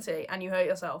do agility and you hurt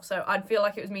yourself. So I'd feel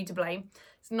like it was me to blame.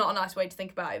 It's not a nice way to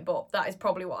think about it, but that is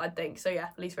probably what I'd think. So yeah,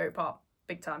 least favourite part.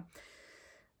 Big time.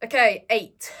 Okay,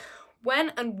 8.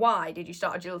 When and why did you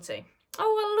start agility? Oh,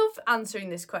 I love answering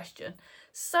this question.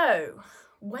 So,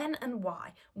 when and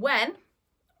why? Well,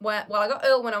 I got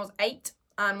ill when I was 8,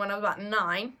 and when I was about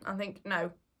 9,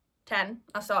 10,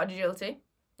 I started agility.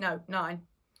 No, 9.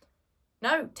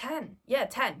 No, 10. Yeah,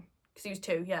 10, because he was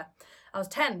 2, yeah. I was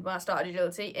 10 when I started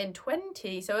agility in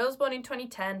 20, so I was born in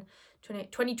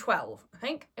 2012, I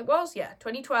think it was, yeah,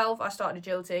 2012, I started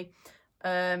agility.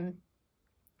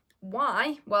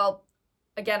 Why? Well,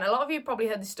 again, a lot of you probably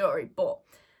heard this story, but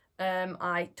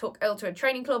I took Elle to a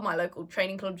training club, my local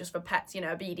training club, just for pets, you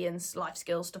know, obedience, life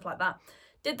skills, stuff like that.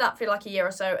 Did that for like a year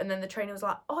or so, and then the trainer was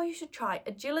like, oh, you should try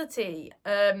agility.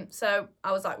 So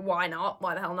I was like, why not?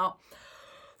 Why the hell not?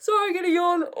 Sorry, I'm gonna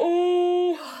yawn.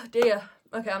 Oh dear.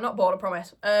 Okay, I'm not bored, I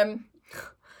promise.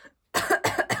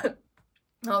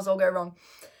 How's all go wrong?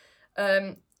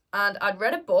 And I'd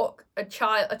read a book, a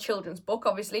children's book,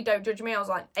 obviously, don't judge me, I was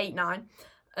like 8, 9.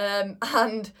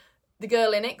 And the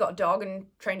girl in it got a dog and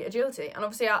trained it agility. And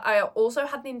obviously I also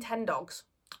had Nintendogs.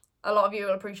 A lot of you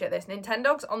will appreciate this.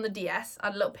 Nintendogs on the DS. I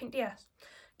had a little pink DS.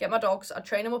 Get my dogs, I'd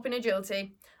train them up in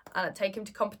agility, and I'd take them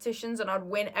to competitions, and I'd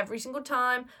win every single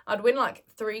time. I'd win like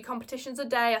 3 competitions a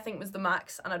day, I think was the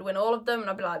max, and I'd win all of them, and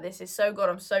I'd be like, this is so good,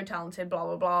 I'm so talented, blah,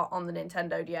 blah, blah, on the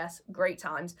Nintendo DS. Great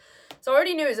times. So I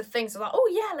already knew it was a thing, so I was like, oh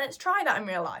yeah, let's try that in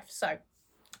real life. So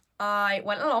I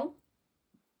went along,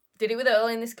 did it with Earl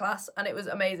in this class, and it was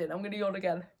amazing. I'm going to yawn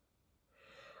again.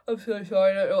 I'm so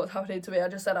sorry, I don't know what's happening to me. I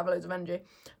just said I have loads of energy.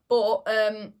 But,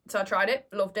 so I tried it,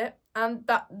 loved it, and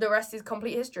the rest is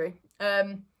complete history.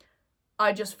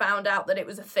 I just found out that it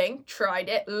was a thing, tried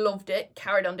it, loved it,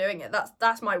 carried on doing it.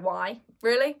 That's my why,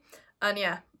 really. And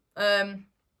yeah.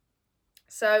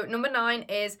 So number 9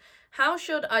 is, how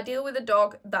should I deal with a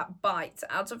dog that bites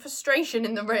out of frustration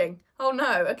in the ring? Oh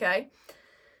no, okay.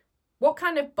 What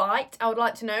kind of bite? I would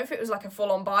like to know if it was like a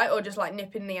full-on bite or just like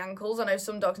nipping the ankles. I know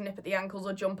some dogs nip at the ankles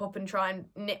or jump up and try and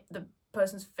nip the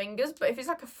person's fingers, but if it's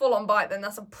like a full-on bite, then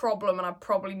that's a problem, and I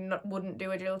probably wouldn't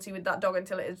do agility with that dog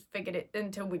until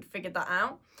we'd figured that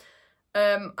out.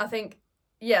 I think,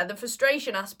 yeah, the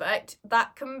frustration aspect,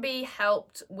 that can be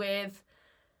helped with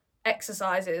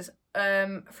exercises.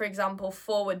 For example,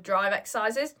 forward drive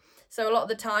exercises. So a lot of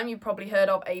the time you've probably heard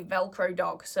of a Velcro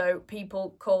dog. So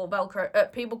people call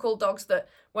dogs that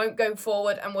won't go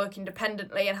forward and work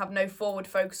independently and have no forward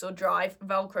focus or drive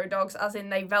Velcro dogs, as in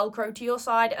they Velcro to your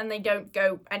side and they don't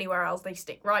go anywhere else. They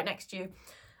stick right next to you,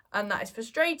 and that is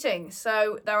frustrating.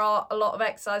 So there are a lot of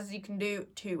exercises you can do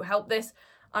to help this.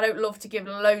 I don't love to give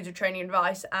loads of training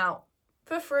advice out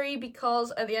for free,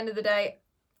 because at the end of the day,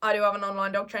 I do have an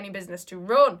online dog training business to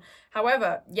run.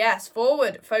 However, yes,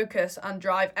 forward focus and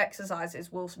drive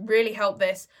exercises will really help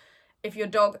this. If your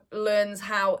dog learns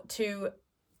how to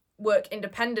work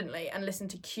independently and listen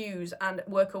to cues and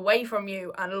work away from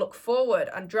you and look forward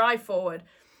and drive forward,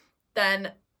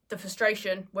 then the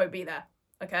frustration won't be there,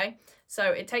 okay? So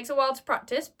it takes a while to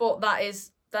practice, but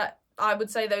that I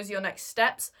would say those are your next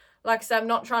steps. Like I said, I'm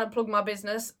not trying to plug my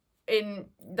business in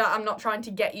that, I'm not trying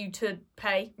to get you to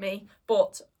pay me,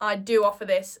 but I do offer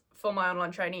this for my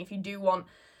online training if you do want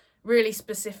really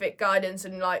specific guidance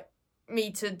and like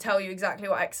me to tell you exactly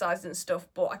what exercise and stuff.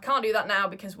 But I can't do that now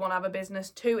because 1, I have a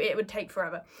business, 2, it would take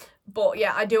forever. But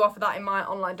yeah, I do offer that in my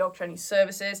online dog training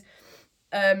services.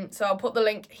 So I'll put the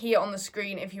link here on the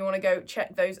screen if you want to go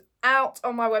check those out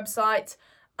on my website,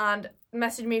 and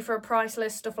message me for a price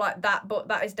list, stuff like that. But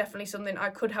that is definitely something I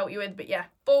could help you with. But yeah,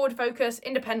 forward focus,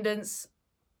 independence,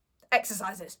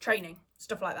 exercises, training,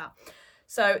 stuff like that.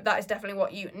 So that is definitely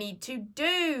what you need to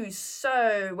do.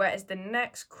 So where is the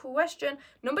next question?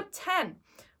 Number 10.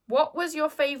 What was your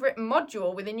favourite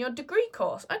module within your degree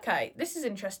course? Okay, this is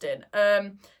interesting.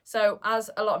 So as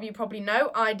a lot of you probably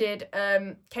know, I did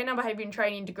Canine Behaviour and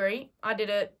Training degree. I did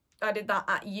that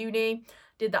at uni.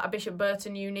 Did that at Bishop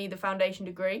Burton Uni, the foundation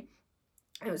degree.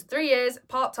 It was 3 years,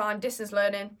 part-time, distance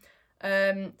learning.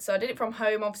 So I did it from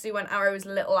home. Obviously, when Arrow was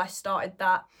little, I started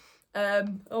that.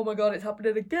 Oh my God, it's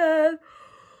happening again.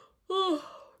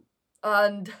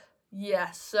 And yeah,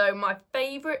 so my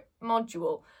favourite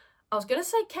module, I was going to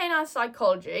say canine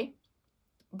psychology,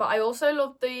 but I also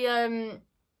love the,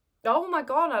 oh my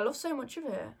God, I love so much of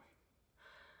it.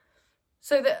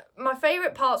 So my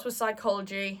favourite parts were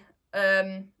psychology,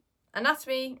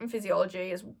 anatomy and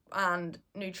physiology, and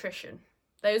nutrition.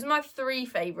 Those are my 3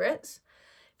 favourites.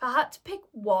 If I had to pick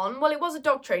one, well, it was a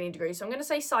dog training degree, so I'm going to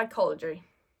say psychology.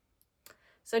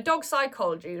 So dog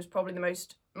psychology was probably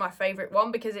my favourite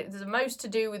one, because it was the most to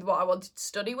do with what I wanted to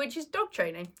study, which is dog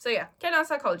training. So yeah, canine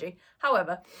psychology.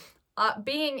 However,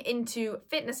 being into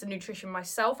fitness and nutrition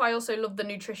myself, I also love the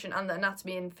nutrition and the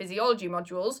anatomy and physiology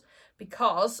modules,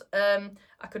 because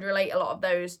I could relate a lot of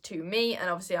those to me, and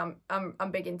obviously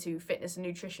I'm big into fitness and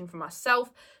nutrition for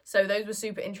myself, so those were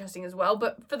super interesting as well.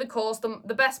 But for the course,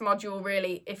 the best module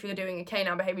really, if you're doing a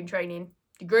canine behaviour and training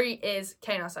degree, is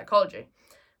canine psychology.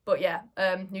 But yeah,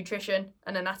 nutrition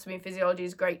and anatomy and physiology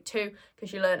is great too,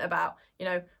 because you learn about, you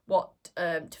know, what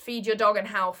to feed your dog and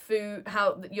how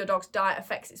your dog's diet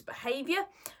affects its behaviour.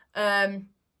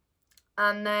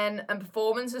 and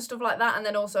performance and stuff like that, and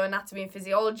then also anatomy and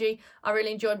physiology I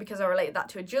really enjoyed because I related that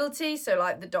to agility. So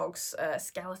like the dog's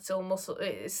skeleton,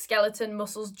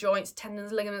 muscles, joints,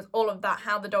 tendons, ligaments, all of that,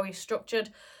 how the dog is structured,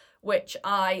 which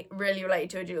I really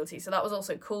related to agility. So that was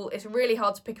also cool. It's really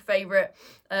hard to pick a favourite,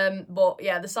 but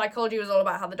yeah, the psychology was all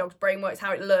about how the dog's brain works,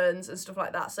 how it learns and stuff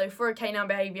like that. So for a canine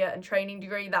behaviour and training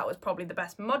degree, that was probably the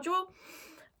best module.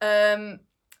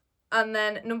 And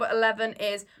then number 11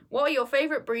 is, what are your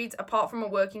favourite breeds apart from a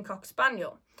working Cocker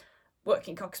Spaniel?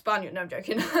 Working Cocker Spaniel, no, I'm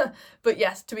joking. But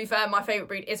yes, to be fair, my favourite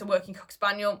breed is a working Cocker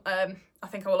Spaniel. I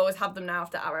think I will always have them now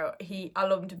after Arrow. I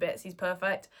love him to bits, he's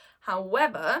perfect.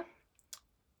 However,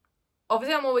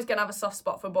 obviously I'm always going to have a soft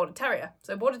spot for Border Terrier.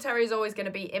 So Border Terrier is always going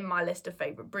to be in my list of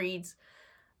favourite breeds.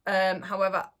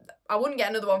 However, I wouldn't get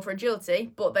another one for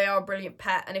agility, but they are a brilliant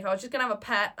pet. And if I was just going to have a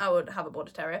pet, I would have a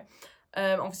Border Terrier.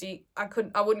 Obviously I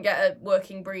wouldn't get a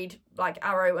working breed like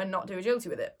Arrow and not do agility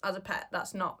with it as a pet.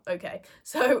 That's not okay.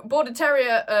 So Border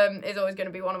Terrier is always going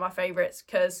to be one of my favourites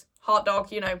because heart dog,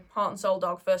 you know, heart and soul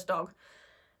dog, first dog,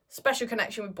 special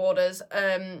connection with Borders.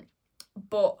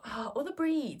 But other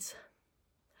breeds,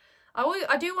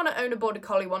 I do want to own a Border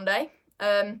Collie one day.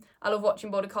 I love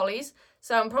watching Border Collies,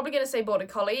 so I'm probably going to say Border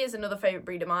Collie is another favourite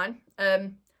breed of mine.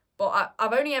 But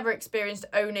I've only ever experienced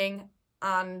owning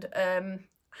and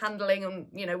handling and,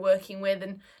 you know, working with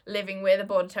and living with a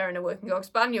Border Terrier and a working Cocker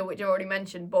Spaniel, which I already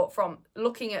mentioned. But from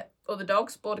looking at other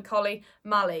dogs, Border Collie,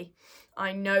 Mally,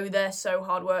 I know they're so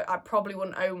hard work. I probably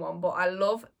wouldn't own one, but I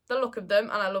love the look of them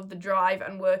and I love the drive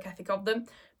and work ethic of them.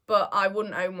 But I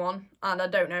wouldn't own one, and I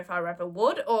don't know if I ever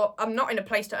would, or I'm not in a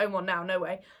place to own one now, no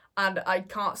way. And I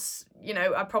can't, you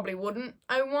know, I probably wouldn't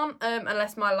own one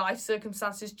unless my life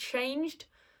circumstances changed.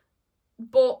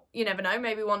 But you never know,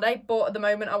 maybe one day. But at the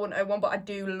moment, I wouldn't own one. But I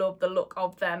do love the look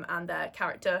of them and their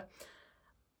character.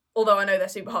 Although I know they're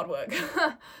super hard work.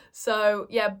 So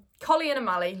yeah, Collie and a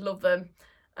Mally, love them.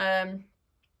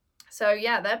 So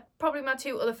yeah, they're probably my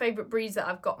two other favourite breeds that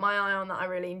I've got my eye on that I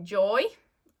really enjoy.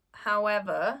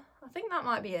 However, I think that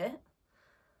might be it.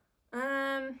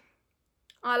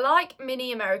 I like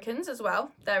mini Americans as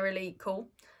well. They're really cool.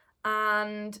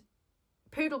 And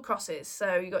poodle crosses,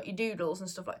 so you got your doodles and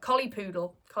stuff like collie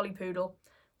poodle.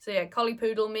 So yeah, collie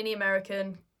poodle, mini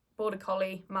American, Border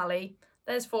Collie, Mally.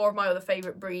 There's 4 of my other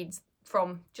favourite breeds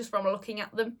from looking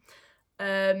at them.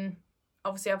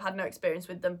 Obviously I've had no experience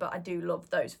with them, but I do love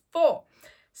those 4.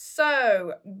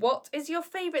 So what is your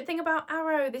favourite thing about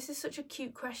Arrow? This is such a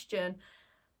cute question.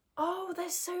 Oh,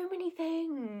 there's so many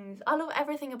things. I love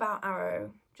everything about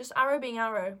Arrow. Just Arrow being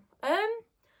Arrow.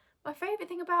 My favourite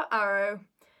thing about Arrow,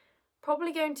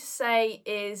 probably going to say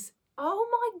is, oh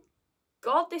my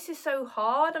god, this is so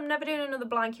hard. I'm never doing another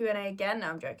blind Q&A again. No,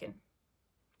 I'm joking.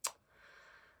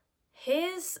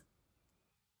 I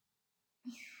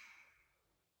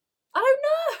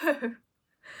don't know.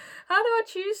 How do I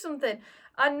choose something?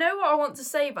 I know what I want to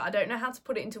say, but I don't know how to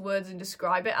put it into words and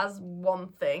describe it as one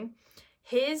thing.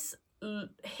 My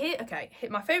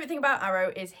favourite thing about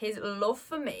Arrow is his love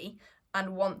for me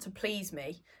and want to please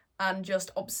me and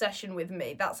just obsession with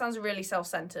me. That sounds really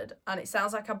self-centered, and it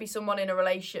sounds like I'd be someone in a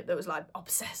relationship that was like,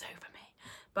 obsess over me.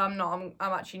 But I'm not.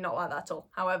 I'm actually not like that at all.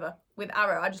 However, with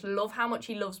Arrow, I just love how much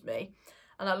he loves me,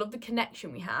 and I love the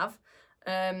connection we have.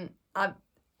 I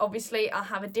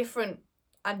have a different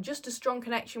and just a strong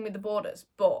connection with the Borders,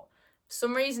 but for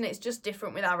some reason it's just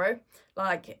different with Arrow.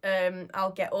 Like,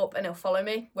 I'll get up and he'll follow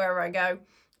me wherever I go.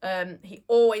 He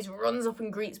always runs up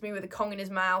and greets me with a Kong in his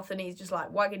mouth, and he's just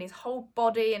like wagging his whole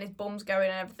body and his bum's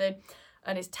going and everything,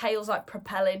 and his tail's like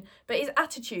propelling. But his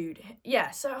attitude,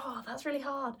 yeah, so that's really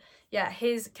hard. Yeah,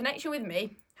 his connection with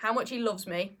me, how much he loves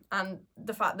me, and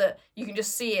the fact that you can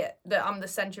just see it, that I'm the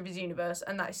centre of his universe,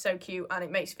 and that is so cute, and it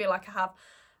makes me feel like I have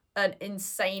an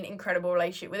insane, incredible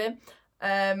relationship with him,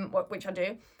 which I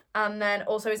do. And then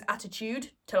also his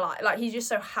attitude to life. Like, he's just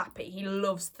so happy. He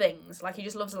loves things. Like, he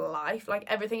just loves life. Like,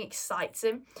 everything excites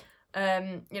him.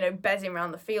 Bezzing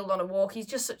around the field on a walk. He's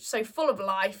just so full of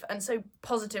life and so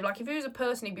positive. Like, if he was a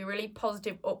person, he'd be a really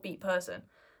positive, upbeat person.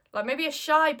 Like, maybe a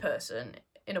shy person,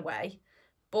 in a way,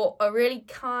 but a really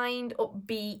kind,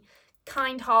 upbeat,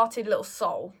 kind-hearted little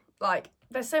soul. Like,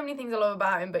 there's so many things I love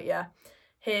about him, but yeah,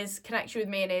 his connection with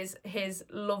me and his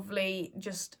lovely,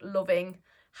 just loving,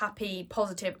 happy,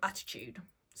 positive attitude.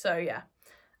 So yeah,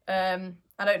 I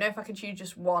don't know if I can choose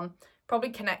just one. Probably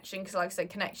connection, because like I said,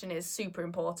 connection is super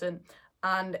important,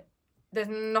 and there's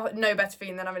no better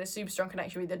feeling than having a super strong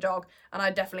connection with a dog, and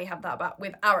I definitely have that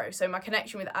with Arrow. So my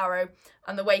connection with Arrow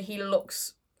and the way he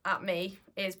looks at me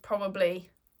is probably,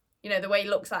 the way he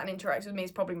looks at and interacts with me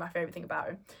is probably my favourite thing about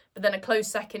him. But then a close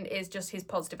second is just his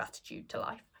positive attitude to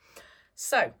life.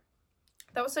 So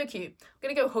That was so cute. I'm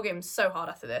going to go hug him so hard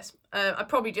after this. I'd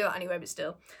probably do that anyway, but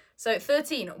still. So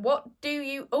 13,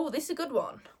 this is a good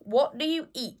one. What do you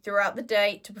eat throughout the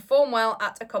day to perform well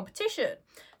at a competition?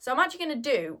 So I'm actually going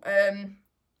to do,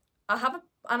 I have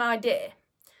an idea,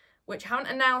 which I haven't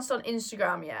announced on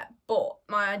Instagram yet, but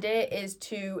my idea is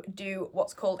to do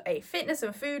what's called a Fitness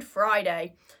and Food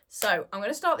Friday. So I'm going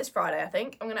to start this Friday, I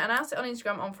think. I'm going to announce it on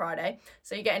Instagram on Friday.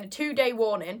 So you're getting a 2-day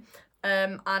warning.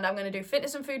 And I'm going to do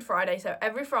Fitness and Food Friday. So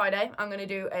every Friday, I'm going to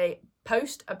do a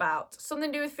post about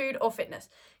something to do with food or fitness.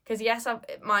 Because yes,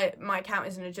 my account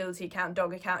is an agility account,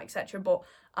 dog account, etc. But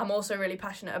I'm also really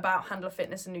passionate about handler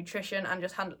fitness and nutrition, and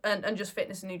just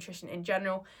fitness and nutrition in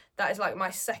general. That is like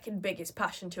my second biggest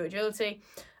passion to agility.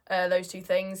 Those two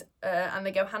things, and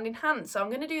they go hand in hand. So I'm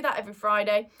going to do that every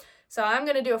Friday. So I'm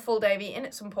going to do a full day of eating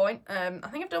at some point. I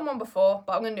think I've done one before,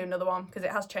 but I'm going to do another one because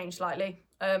it has changed slightly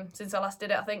since I last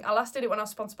did it. I think I last did it when I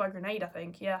was sponsored by Grenade, I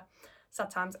think. Yeah, sad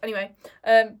times. Anyway,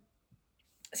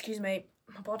 excuse me,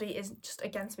 my body is just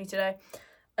against me today.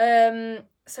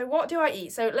 So what do I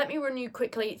eat? So let me run you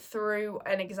quickly through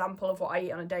an example of what I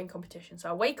eat on a day in competition. So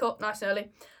I wake up nice and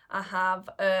early. I have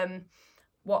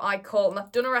what I call, and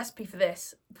I've done a recipe for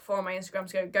this before on my Instagram,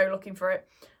 so go looking for it.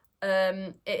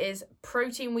 It is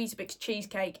protein Weetabix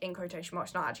cheesecake in quotation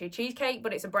marks. It's not actually a cheesecake,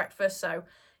 but it's a breakfast. So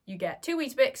you get 2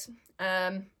 Weetabix,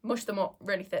 mush them up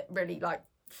really thick, really like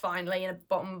finely in a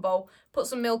bottom bowl. Put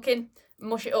some milk in,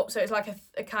 mush it up so it's like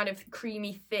a kind of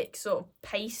creamy, thick sort of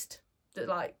paste.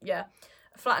 That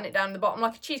flatten it down in the bottom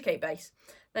like a cheesecake base.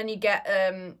 Then you get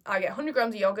I get 100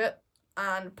 grams of yogurt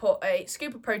and put a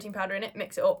scoop of protein powder in it.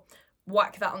 Mix it up,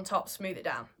 whack that on top, smooth it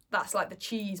down. That's like the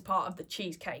cheese part of the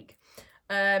cheesecake.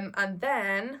 And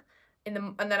then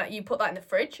you put that in the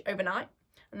fridge overnight,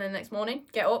 and then the next morning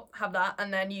get up, have that,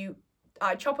 and then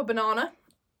I chop a banana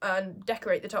and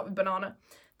decorate the top with banana.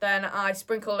 Then I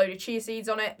sprinkle a load of chia seeds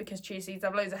on it because chia seeds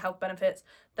have loads of health benefits.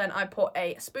 Then I put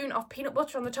a spoon of peanut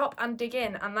butter on the top and dig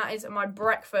in, and that is my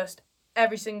breakfast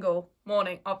every single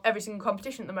morning of every single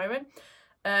competition at the moment.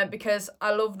 Because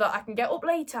I love that I can get up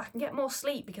later, I can get more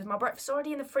sleep because my breakfast's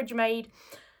already in the fridge made.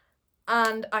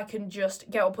 And I can just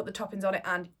get up, put the toppings on it,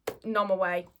 and nom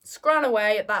away, scran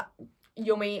away at that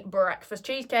yummy breakfast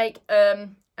cheesecake.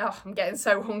 I'm getting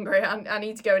so hungry. I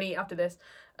need to go and eat after this.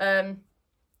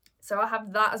 So I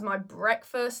have that as my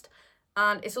breakfast,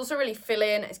 and it's also really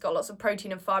filling. It's got lots of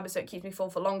protein and fibre, so it keeps me full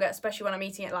for longer, especially when I'm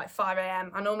eating at like 5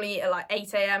 a.m. I normally eat at like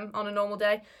 8 a.m. on a normal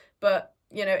day, but,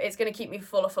 you know, it's going to keep me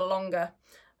fuller for longer.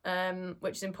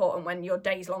 Which is important when your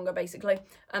day's longer, basically.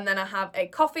 And then I have a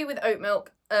coffee with oat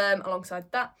milk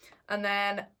alongside that. And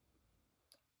then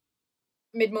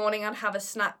mid-morning I'd have a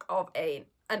snack of an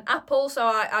apple. So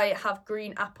I have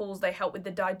green apples. They help with the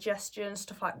digestion,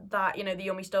 stuff like that, you know, the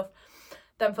yummy stuff.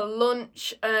 Then for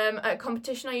lunch, at a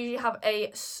competition, I usually have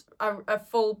a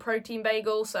full protein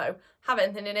bagel. So have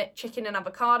anything in it, chicken and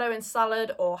avocado and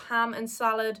salad, or ham and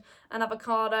salad and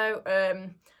avocado.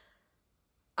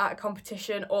 At a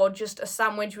competition, or just a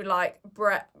sandwich with like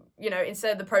bread, you know,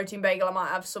 instead of the protein bagel I might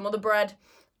have some other bread,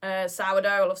 sourdough.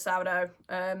 I love sourdough,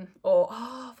 or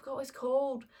I forgot what it's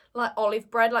called, like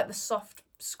olive bread, like the soft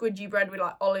squidgy bread with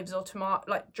like olives or tomato,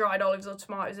 like dried olives or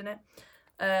tomatoes in it,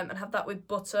 and have that with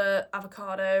butter,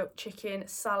 avocado, chicken,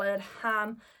 salad,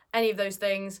 ham, any of those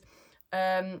things.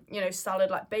 You know,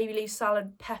 salad like baby leaf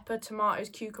salad, pepper, tomatoes,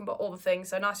 cucumber, all the things.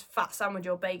 So nice fat sandwich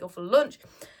or bagel for lunch.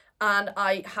 And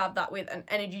I have that with an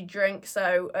energy drink.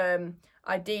 So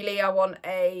ideally I want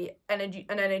an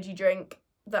energy drink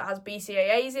that has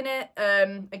BCAAs in it.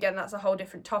 Again, that's a whole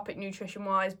different topic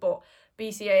nutrition-wise, but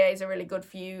BCAAs are really good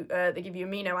for you. They give you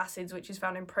amino acids, which is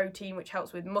found in protein, which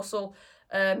helps with muscle.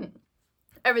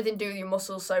 Everything to do with your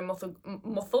muscles, so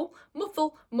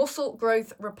muscle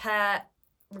growth, repair,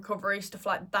 recovery, stuff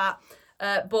like that.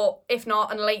 But if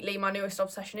not, and lately my newest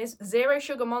obsession is Zero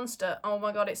Sugar Monster. Oh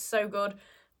my God, it's so good.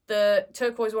 The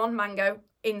turquoise one, mango,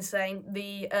 insane.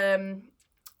 The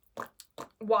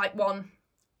white one,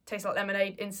 tastes like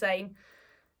lemonade, insane.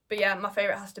 But yeah, my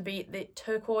favourite has to be the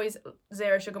turquoise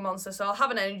Zero Sugar Monster. So I'll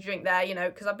have an energy drink there, you know,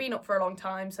 because I've been up for a long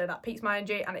time, so that piques my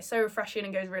energy, and it's so refreshing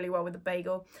and goes really well with the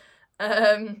bagel.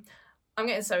 I'm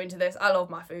getting so into this. I love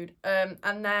my food.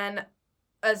 And then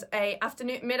as a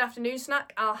mid-afternoon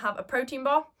snack, I'll have a protein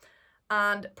bar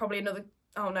and probably another.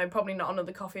 Oh no, probably not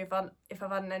another coffee if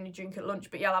I've had an energy drink at lunch.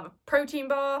 But yeah, I'll have a protein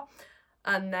bar,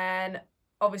 and then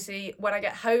obviously when I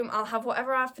get home, I'll have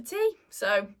whatever I have for tea.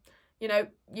 So, you know,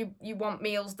 you want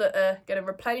meals that are going to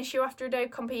replenish you after a day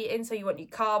of competing. So you want your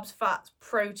carbs, fats,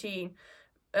 protein,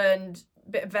 and a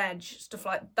bit of veg, stuff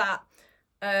like that.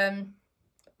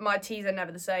 My teas are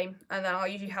never the same, and then I'll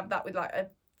usually have that with like a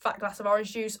fat glass of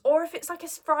orange juice. Or if it's like a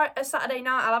Saturday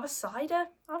night, I'll have a cider.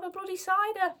 I'll have a bloody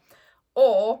cider.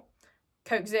 Or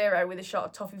Coke Zero with a shot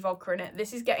of toffee vodka in it.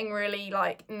 This is getting really,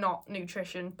 like, not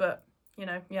nutrition, but, you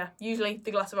know, yeah, usually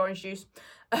the glass of orange juice.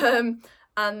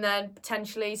 And then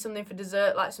potentially something for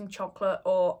dessert, like some chocolate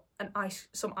or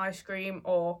some ice cream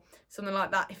or something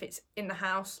like that if it's in the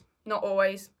house. Not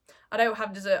always. I don't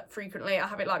have dessert frequently. I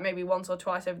have it like maybe once or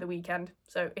twice over the weekend.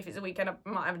 So if it's a weekend, I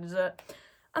might have a dessert.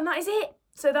 And that is it.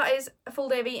 So that is a full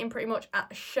day of eating pretty much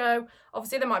at a show.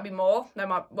 Obviously, there might be more.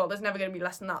 There's never going to be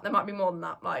less than that. There might be more than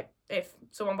that. Like, if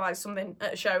someone buys something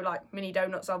at a show, like mini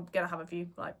donuts, I'm going to have a few.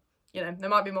 Like, you know, there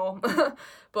might be more.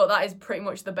 But that is pretty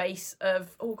much the base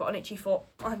of... Oh, got an itchy foot.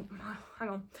 Hang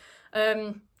on.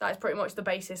 That is pretty much the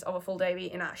basis of a full day of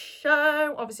eating at a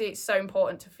show. Obviously, it's so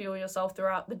important to fuel yourself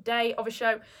throughout the day of a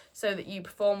show so that you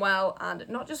perform well, and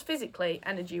not just physically,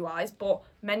 energy-wise, but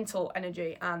mental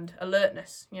energy and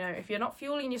alertness. You know, if you're not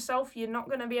fueling yourself, you're not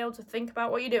going to be able to think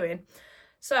about what you're doing.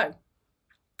 So,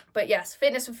 but yes,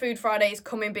 Fitness for Food Friday is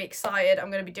coming. Be excited. I'm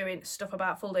going to be doing stuff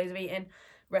about full days of eating,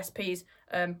 recipes,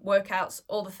 workouts,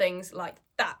 all the things like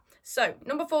that. So,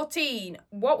 number 14,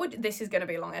 this is going to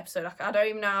be a long episode. I don't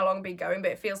even know how long I've been going, but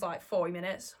it feels like 40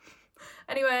 minutes.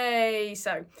 Anyway,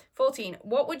 so, 14,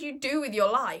 what would you do with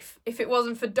your life if it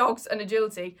wasn't for dogs and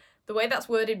agility? The way that's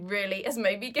worded really has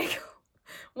made me giggle.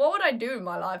 What would I do in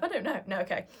my life? I don't know. No,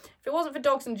 okay. If it wasn't for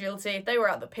dogs and agility, if they were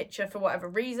out of the picture for whatever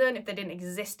reason, if they didn't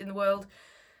exist in the world,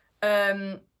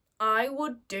 I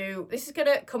would do... This is going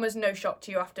to come as no shock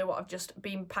to you after what I've just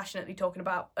been passionately talking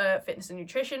about, fitness and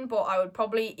nutrition, but I would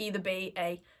probably either be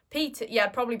a PT... Yeah,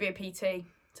 I'd probably be a PT,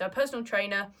 so a personal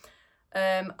trainer.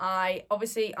 I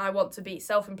want to be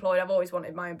self-employed. I've always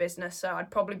wanted my own business, so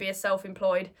I'd probably be a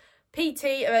self-employed PT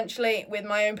eventually with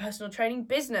my own personal training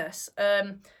business.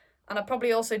 And I'd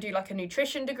probably also do like a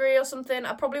nutrition degree or something.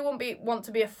 I probably wouldn't want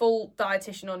to be a full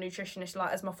dietitian or nutritionist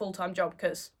like as my full-time job,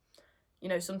 because, you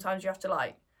know, sometimes you have to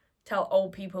like tell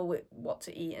old people what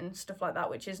to eat and stuff like that,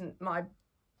 which isn't my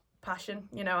passion.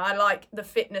 You know, I like the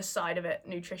fitness side of it,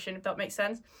 nutrition, if that makes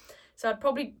sense. So I'd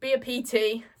probably be a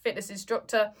PT, fitness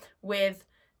instructor, with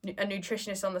a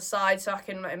nutritionist on the side, so I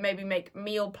can maybe make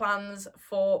meal plans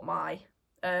for my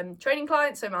training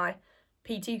clients, so my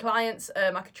PT clients.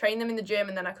 I could train them in the gym,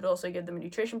 and then I could also give them a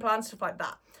nutrition plan, stuff like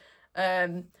that.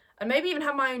 And maybe even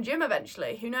have my own gym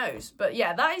eventually, who knows? But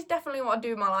yeah, that is definitely what I'd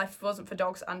do in my life if it wasn't for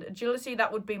dogs and agility.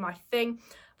 That would be my thing.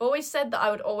 I've always said that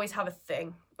I would always have a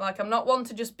thing. Like, I'm not one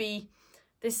to just be...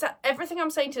 Everything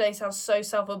I'm saying today sounds so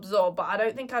self-absorbed, but I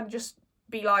don't think I'd just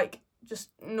be, like,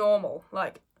 just normal.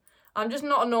 Like, I'm just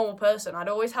not a normal person. I'd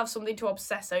always have something to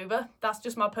obsess over. That's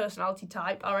just my personality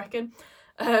type, I reckon.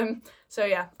 So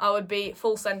yeah, I would be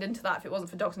full send into that if it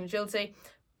wasn't for dogs and agility.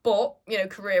 But, you know,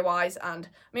 career-wise, and,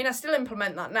 I mean, I still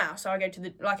implement that now. So I go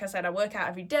to like I said, I work out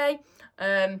every day.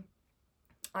 I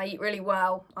eat really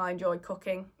well. I enjoy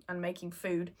cooking and making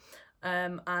food,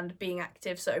 and being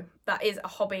active. So that is a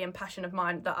hobby and passion of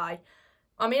mine that I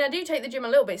do take the gym a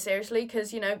little bit seriously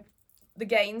because, you know, the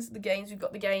gains, we've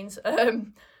got the gains.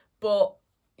 But,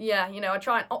 yeah, you know, I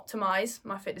try and optimise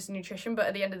my fitness and nutrition, but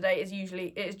at the end of the day,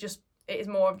 it is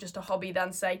more of just a hobby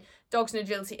than, say, dogs and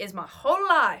agility is my whole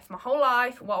life,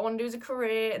 what I want to do as a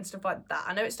career and stuff like that.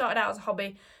 I know it started out as a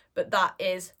hobby, but that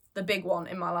is the big one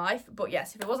in my life. But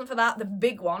yes, if it wasn't for that, the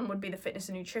big one would be the fitness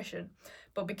and nutrition.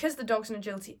 But because the dogs and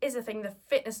agility is a thing, the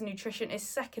fitness and nutrition is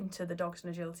second to the dogs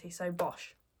and agility. So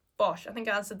bosh. I think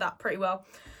I answered that pretty well.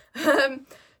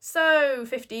 So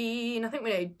 15, I think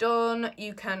we're done.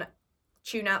 You can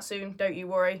tune out soon, don't you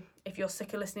worry. If you're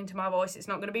sick of listening to my voice, it's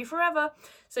not going to be forever.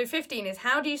 So 15 is,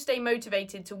 how do you stay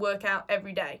motivated to work out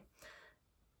every day?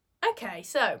 Okay,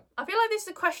 so I feel like this is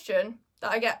a question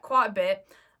that I get quite a bit,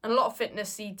 and a lot of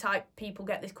fitnessy type people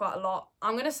get this quite a lot.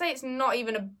 I'm going to say it's not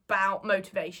even about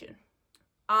motivation.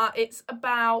 It's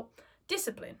about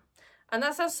discipline. And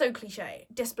that sounds so cliche,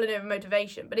 discipline over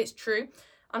motivation, but it's true.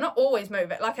 I'm not always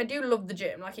motivated. Like, I do love the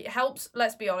gym. Like, it helps,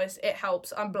 let's be honest, it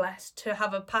helps. I'm blessed to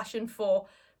have a passion for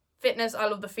fitness. I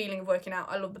love the feeling of working out.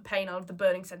 I love the pain. I love the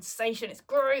burning sensation. It's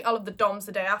great. I love the DOMs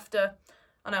the day after.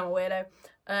 I know I'm a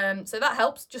weirdo. So that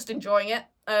helps, just enjoying it.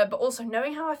 But also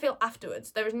knowing how I feel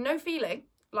afterwards. There is no feeling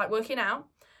like working out,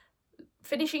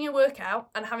 finishing your workout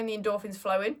and having the endorphins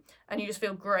flowing, and you just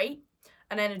feel great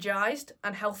and energised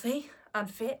and healthy and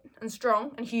fit and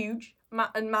strong and huge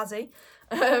and mazzy.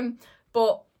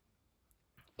 But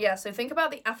yeah, so think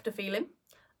about the after feeling.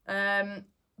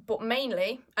 But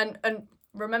mainly, and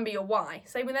remember your why.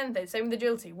 Same with anything, same with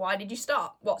agility. Why did you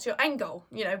start? What's your end goal?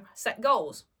 You know, set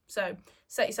goals. So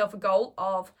set yourself a goal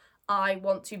of, I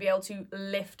want to be able to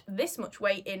lift this much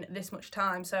weight in this much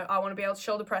time. So I want to be able to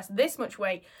shoulder press this much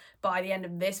weight by the end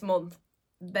of this month,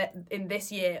 in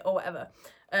this year or whatever.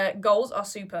 Goals are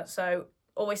super. So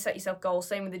always set yourself goals,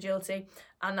 same with agility,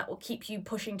 and that will keep you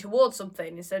pushing towards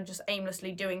something instead of just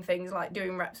aimlessly doing things like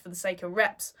doing reps for the sake of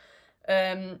reps.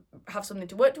 Have something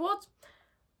to work towards.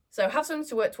 So have something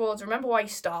to work towards, remember why you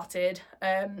started,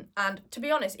 and to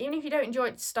be honest, even if you don't enjoy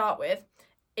it to start with,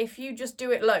 if you just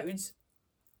do it loads,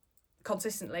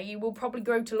 consistently, you will probably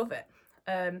grow to love it.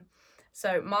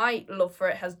 So my love for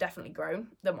it has definitely grown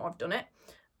the more I've done it.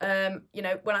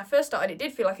 When I first started, it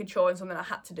did feel like a chore and something I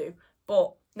had to do,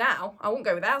 but now I won't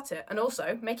go without it. And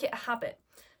also make it a habit.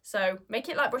 So make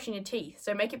it like brushing your teeth.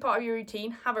 So make it part of your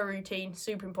routine. Have a routine,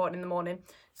 super important in the morning.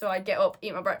 So I get up,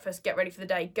 eat my breakfast, get ready for the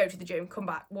day, go to the gym, come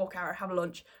back, walk out, have a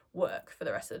lunch, work for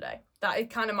the rest of the day. That is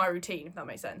kind of my routine, if that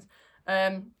makes sense.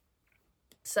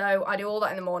 So I do all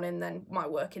that in the morning, then my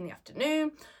work in the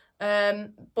afternoon.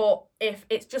 But if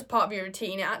it's just part of your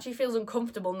routine, it actually feels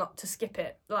uncomfortable not to skip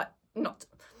it.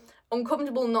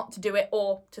 Uncomfortable not to do it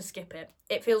or to skip it.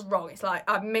 It feels wrong. It's like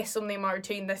I've missed something in my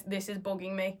routine. This is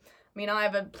bugging me. I mean, I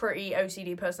have a pretty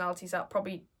OCD personality, so that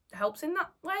probably helps in that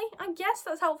way. I guess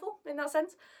that's helpful in that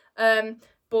sense.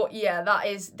 But yeah, that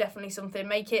is definitely something.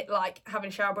 Make it like having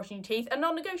a shower, brushing your teeth, and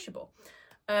non-negotiable.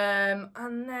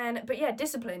 But yeah,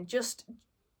 discipline. Just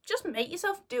make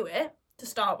yourself do it to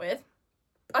start with.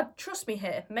 Trust me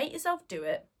here. Make yourself do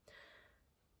it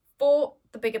for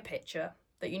the bigger picture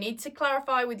that you need to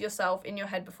clarify with yourself in your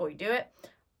head before you do it.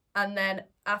 And then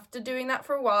after doing that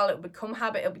for a while, it'll become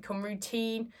habit, it'll become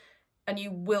routine, and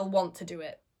you will want to do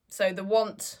it. So the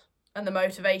want and the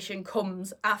motivation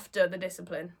comes after the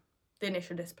discipline, the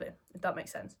initial discipline, if that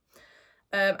makes sense.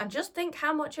 And just think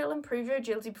how much it'll improve your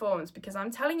agility performance, because I'm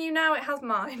telling you now, it has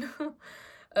mine.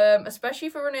 Especially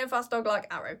for running a fast dog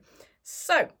like Arrow.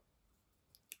 So,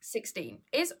 16.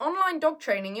 Is online dog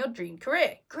training your dream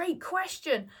career? Great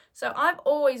question. So I've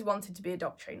always wanted to be a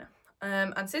dog trainer.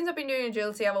 And since I've been doing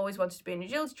agility, I've always wanted to be an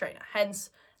agility trainer. Hence,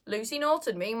 Lucy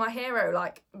Norton being my hero,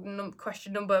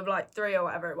 question number 3 or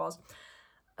whatever it was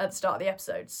at the start of the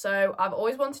episode. So I've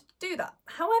always wanted to do that.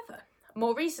 However,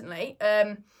 more recently,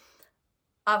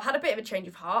 I've had a bit of a change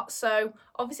of heart. So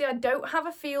obviously I don't have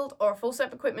a field or a full set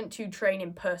of equipment to train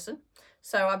in person.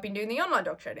 So I've been doing the online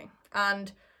dog training.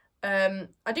 And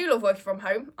I do love working from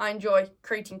home. I enjoy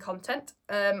creating content.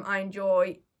 I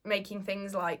enjoy making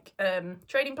things like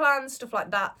training plans, stuff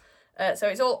like that. So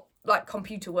it's all like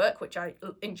computer work, which I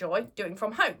enjoy doing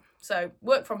from home. So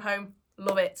work from home,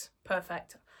 love it,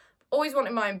 perfect. Always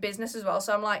wanted my own business as well.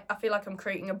 So I feel like I'm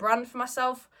creating a brand for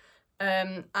myself.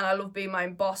 And I love being my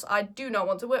own boss. I do not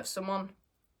want to work for someone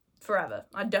forever.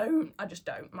 I just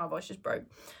don't. My voice just broke.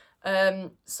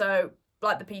 So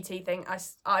like the PT thing,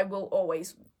 I will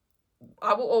always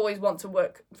want to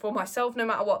work for myself, no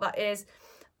matter what that is.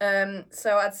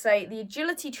 So I'd say the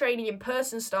agility training in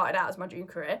person started out as my dream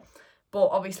career, but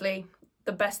obviously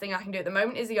the best thing I can do at the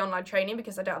moment is the online training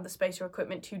because I don't have the space or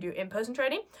equipment to do in-person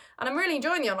training, and I'm really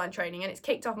enjoying the online training, and it's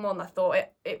kicked off more than I thought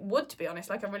it would, to be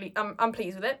honest. I'm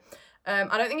pleased with it.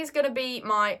 I don't think it's going to be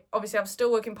obviously I'm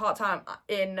still working part-time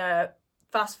in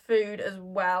fast food as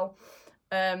well.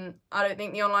 I don't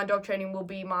think the online dog training will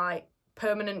be my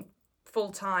permanent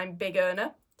full-time big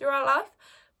earner throughout life,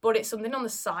 but it's something on the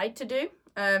side to do.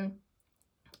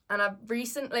 And I've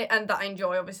recently, and that I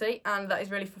enjoy obviously, and that is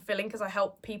really fulfilling because I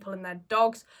help people and their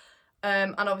dogs.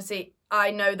 And obviously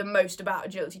I know the most about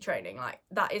agility training.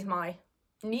 That is my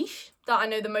niche that I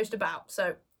know the most about.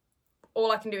 So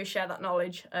all I can do is share that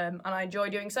knowledge, and I enjoy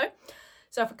doing so.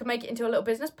 So if I can make it into a little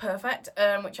business, perfect,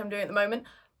 which I'm doing at the moment.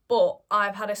 But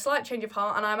I've had a slight change of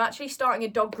heart, and I'm actually starting a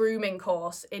dog grooming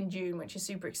course in June, which is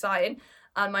super exciting.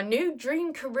 And my new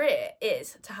dream career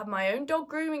is to have my own dog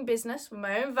grooming business with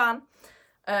my own van,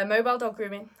 mobile dog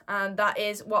grooming, and that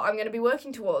is what I'm going to be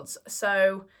working towards.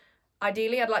 So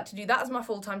ideally, I'd like to do that as my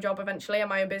full-time job eventually and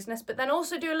my own business, but then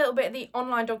also do a little bit of the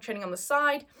online dog training on the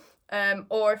side,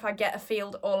 or if I get a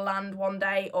field or land one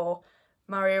day, or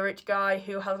marry a rich guy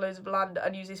who has loads of land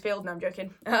and use his field. No, I'm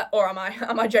joking. Or am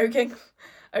I joking?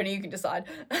 Only you can decide.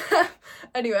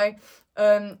 Anyway,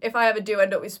 if I ever do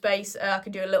end up with space, I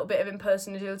could do a little bit of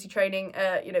in-person agility training,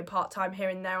 part-time here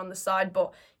and there on the side.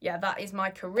 But yeah, that is my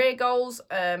career goals.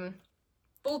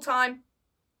 Full-time,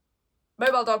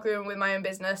 mobile dog grooming with my own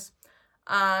business,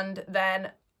 and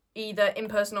then either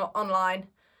in-person or online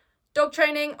dog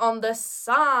training on the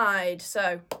side.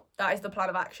 So that is the plan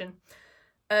of action.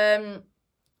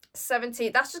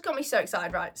 17, that's just got me so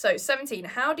excited, right? So 17,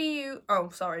 how did you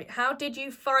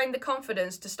find the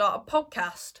confidence to start a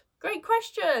podcast? Great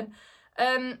question.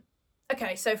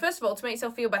 Okay, so first of all, to make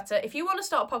yourself feel better, if you want to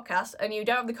start a podcast and you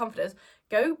don't have the confidence,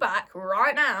 go back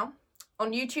right now,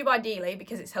 on YouTube ideally,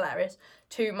 because it's hilarious,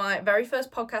 to my very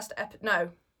first podcast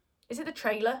no, is it the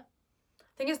trailer?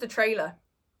 I think it's the trailer.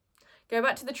 Go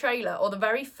back to the trailer, or the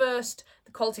very first,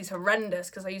 the quality's horrendous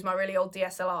because I use my really old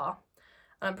DSLR.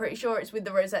 And I'm pretty sure it's with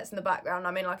the rosettes in the background.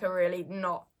 I'm in like a really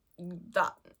not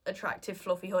that attractive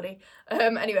fluffy hoodie.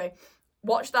 Anyway,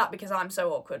 watch that because I'm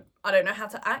so awkward. I don't know how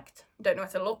to act, don't know how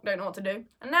to look, don't know what to do.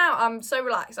 And now I'm so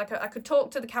relaxed. I could talk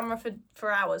to the camera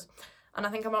for hours. And I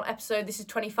think I'm on episode, this is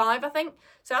 25, I think.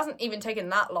 So it hasn't even taken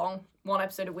that long, one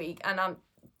episode a week. And I'm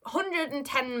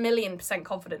 110,000,000%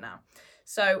 confident now.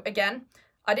 So again,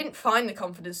 I didn't find the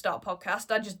confidence to start a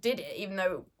podcast. I just did it, even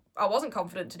though I wasn't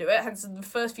confident to do it. Hence, the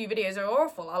first few videos are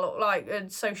awful. I look like a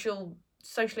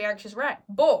socially anxious wreck.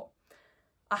 But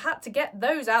I had to get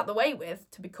those out the way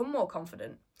with to become more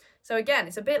confident. So again,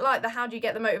 it's a bit like the how do you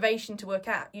get the motivation to work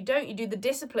out? You do the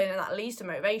discipline, and that leads to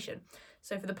motivation.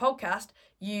 So for the podcast,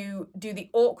 you do the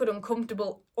awkward,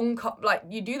 uncomfortable,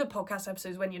 you do the podcast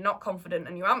episodes when you're not confident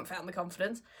and you haven't found the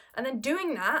confidence. And then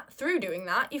through doing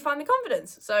that, you find the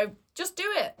confidence. So just do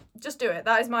it. Just do it.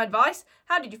 That is my advice.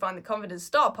 How did you find the confidence?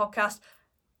 Start a podcast.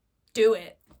 Do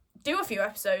it. Do a few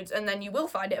episodes and then you will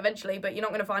find it eventually, but you're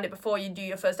not going to find it before you do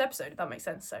your first episode, if that makes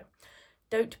sense. So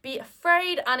don't be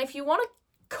afraid. And if you want to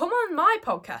come on my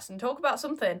podcast and talk about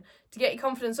something to get your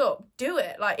confidence up, do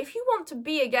it. Like, if you want to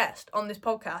be a guest on this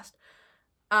podcast,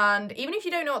 and even if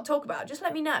you don't know what to talk about, just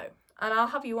let me know and I'll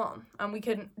have you on and we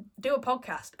can do a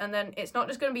podcast. And then it's not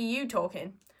just going to be you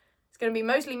talking, it's going to be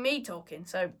mostly me talking.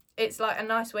 So it's like a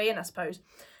nice way in, I suppose.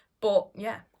 But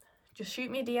yeah, just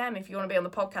shoot me a DM if you want to be on the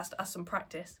podcast as some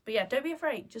practice. But yeah, don't be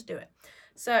afraid, just do it.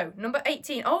 So, number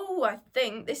 18. Oh, I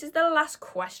think this is the last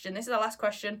question.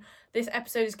 This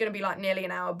episode is going to be like nearly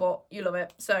an hour, but you love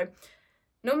it. So,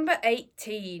 number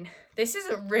 18. This is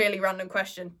a really random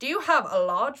question. Do you have a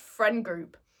large friend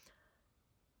group?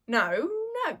 No,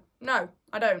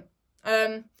 I don't.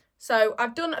 So,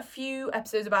 I've done a few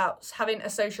episodes about having a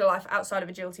social life outside of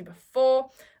agility before.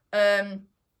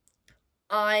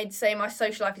 I'd say my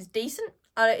social life is decent.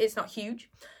 It's not huge.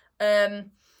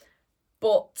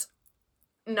 But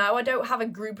no, I don't have a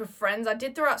group of friends. I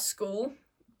did throughout school,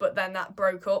 but then that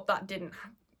broke up.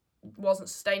 Wasn't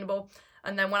sustainable.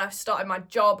 And then when I started my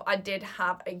job, I did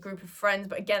have a group of friends,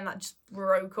 but again, that just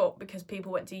broke up because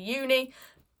people went to uni,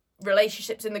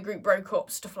 relationships in the group broke up,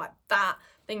 stuff like that.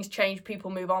 Things change, people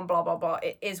move on, blah, blah, blah.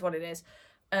 It is what it is.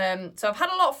 So I've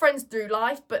had a lot of friends through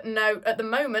life, but no, at the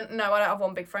moment, no, I don't have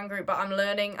one big friend group, but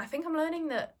I think I'm learning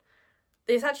that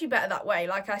it's actually better that way.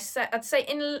 Like I'd say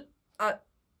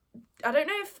I don't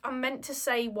know if I'm meant to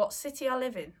say what city I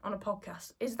live in on a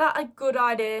podcast. Is that a good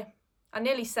idea? I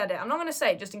nearly said it. I'm not going to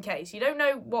say it just in case. You don't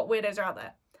know what weirdos are out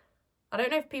there. I don't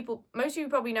know if most of you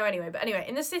probably know anyway. But anyway,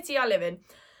 in the city I live in,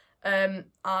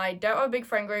 I don't have a big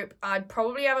friend group. I'd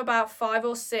probably have about 5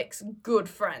 or 6 good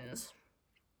friends.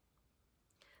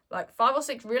 Like 5 or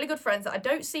 6 really good friends that I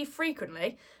don't see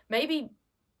frequently. Maybe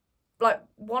like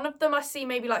one of them I see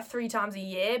maybe like 3 times a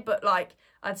year, but like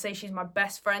I'd say she's my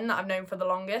best friend that I've known for the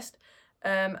longest.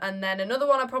 And then another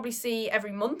one I probably see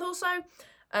every month or so.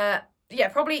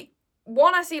 Probably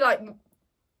one I see like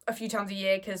a few times a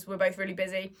year because we're both really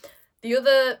busy. The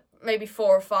other maybe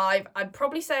 4 or 5, I'd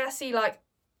probably say I see like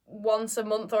once a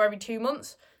month or every 2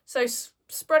 months. So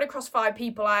spread across 5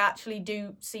 people, I actually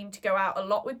do seem to go out a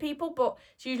lot with people, but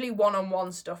it's usually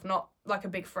one-on-one stuff, not like a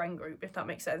big friend group, if that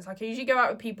makes sense. Like I usually go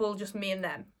out with people, just me and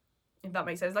them, if that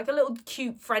makes sense. Like a little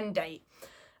cute friend date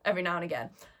every now and again.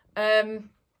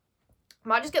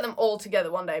 Might just get them all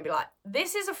together one day and be like,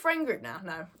 this is a friend group now.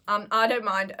 No, I don't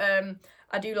mind.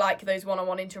 I do like those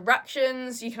one-on-one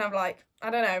interactions. You can have like, I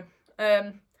don't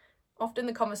know, often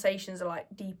the conversations are like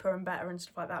deeper and better and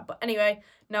stuff like that. But anyway,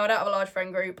 no, I don't have a large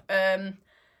friend group. And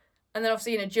then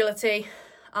obviously in agility,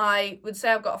 I would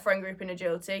say I've got a friend group in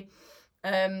agility.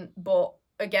 But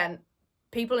again,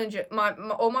 people in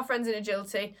all my friends in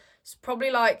agility, it's probably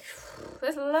like,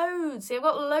 there's loads. See, I've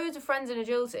got loads of friends in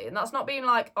agility, and that's not being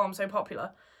like, oh, I'm so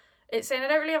popular. It's saying I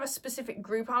don't really have a specific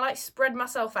group. I like spread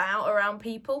myself out around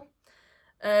people.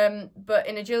 But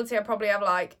in agility, I probably have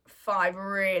like 5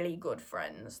 really good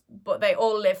friends, but they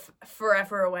all live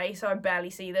forever away, so I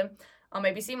barely see them. I'll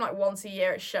maybe see them like once a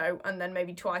year at a show, and then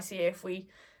maybe twice a year if we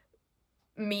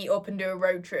meet up and do a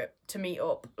road trip to meet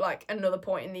up like another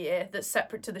point in the year that's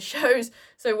separate to the shows.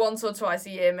 So once or twice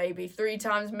a year, maybe 3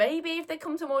 times, maybe if they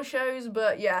come to more shows.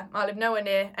 But yeah, I live nowhere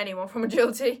near anyone from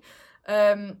agility.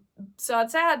 So I'd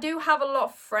say I do have a lot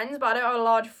of friends, but I don't have a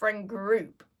large friend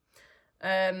group.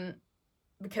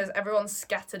 Because everyone's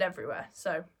scattered everywhere.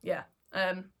 So yeah.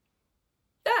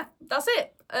 yeah, that's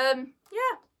it. Yeah.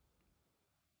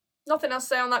 Nothing else to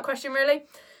say on that question, really.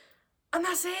 And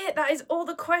that's it. That is all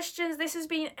the questions. This has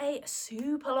been a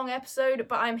super long episode,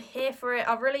 but I'm here for it.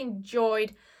 I've really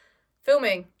enjoyed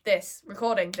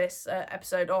recording this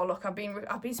episode. Oh look, I've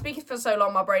been speaking for so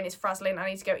long. My brain is frazzling. I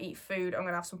need to go eat food. I'm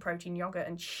gonna have some protein yogurt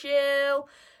and chill.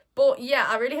 But yeah,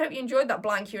 I really hope you enjoyed that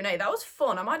blind Q&A. That was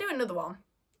fun. I might do another one.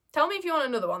 Tell me if you want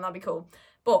another one. That'd be cool.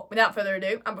 But without further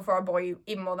ado, and before I bore you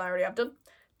even more than I already have done,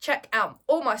 check out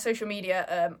all my social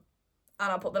media.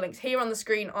 And I'll put the links here on the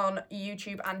screen on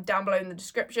YouTube and down below in the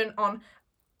description on,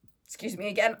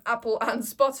 Apple and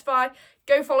Spotify.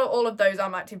 Go follow all of those.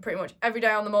 I'm active pretty much every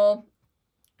day on them all.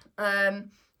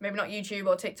 Maybe not YouTube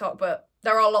or TikTok, but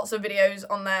there are lots of videos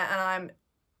on there and I'm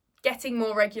getting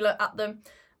more regular at them.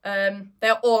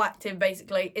 They're all active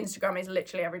basically. Instagram is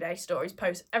literally every day, stories,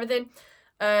 posts, everything.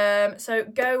 So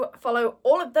go follow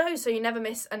all of those so you never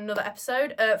miss another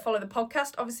episode. Follow the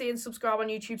podcast, obviously, and subscribe on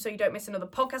YouTube so you don't miss another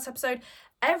podcast episode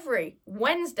every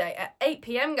Wednesday at 8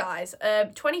 p.m, guys.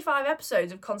 25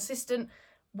 episodes of consistent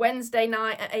Wednesday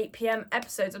night at 8 p.m.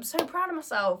 episodes. I'm so proud of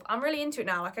myself. I'm really into it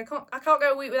now. Like, I can't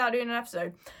go a week without doing an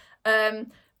episode.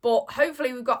 But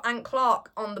hopefully we've got Ant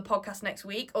Clark on the podcast next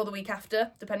week or the week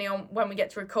after, depending on when we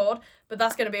get to record. But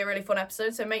that's going to be a really fun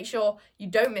episode, so make sure you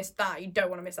don't miss that. You don't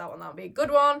want to miss that one. That'll be a good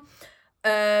one.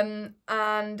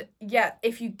 And yeah,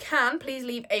 if you can, please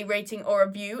leave a rating or a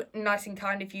review, nice and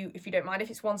kind if you don't mind.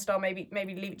 If it's 1 star, maybe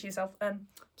leave it to yourself.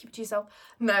 Keep it to yourself.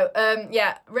 No,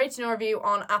 yeah, rating or review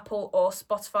on Apple or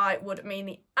Spotify would mean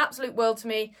the absolute world to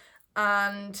me.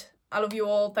 And I love you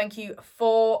all. Thank you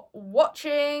for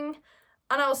watching.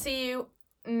 And I will see you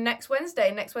next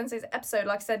Wednesday. Next Wednesday's episode,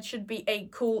 like I said, should be a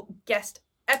cool guest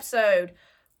episode.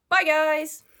 Bye,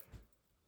 guys.